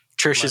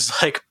 Trish is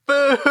like,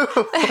 boo!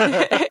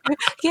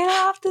 Get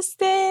off the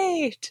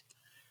stage.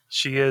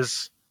 She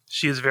is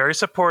very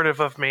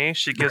supportive of me.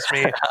 She gives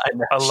me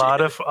a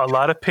lot of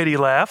pity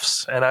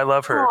laughs, and I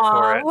love her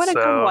for it. What a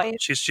good wife.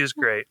 She's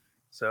great.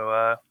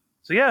 So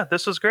yeah,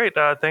 this was great.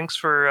 Thanks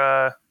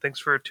for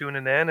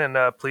tuning in,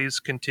 and please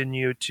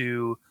continue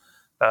to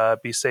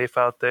be safe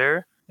out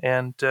there.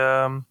 And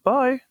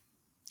bye.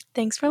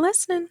 Thanks for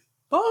listening.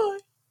 Bye.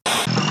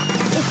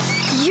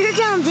 If you're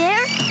down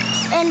there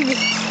and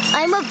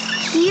I'm up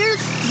here,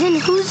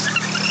 then who's?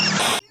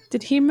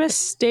 Did he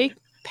mistake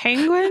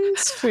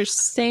penguins for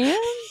sand?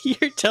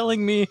 You're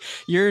telling me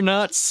you're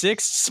not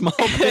 6 small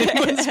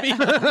penguins?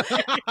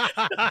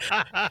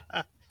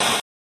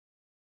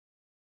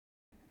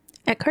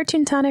 At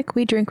Cartoon Tonic,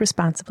 we drink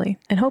responsibly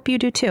and hope you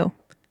do too.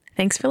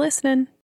 Thanks for listening.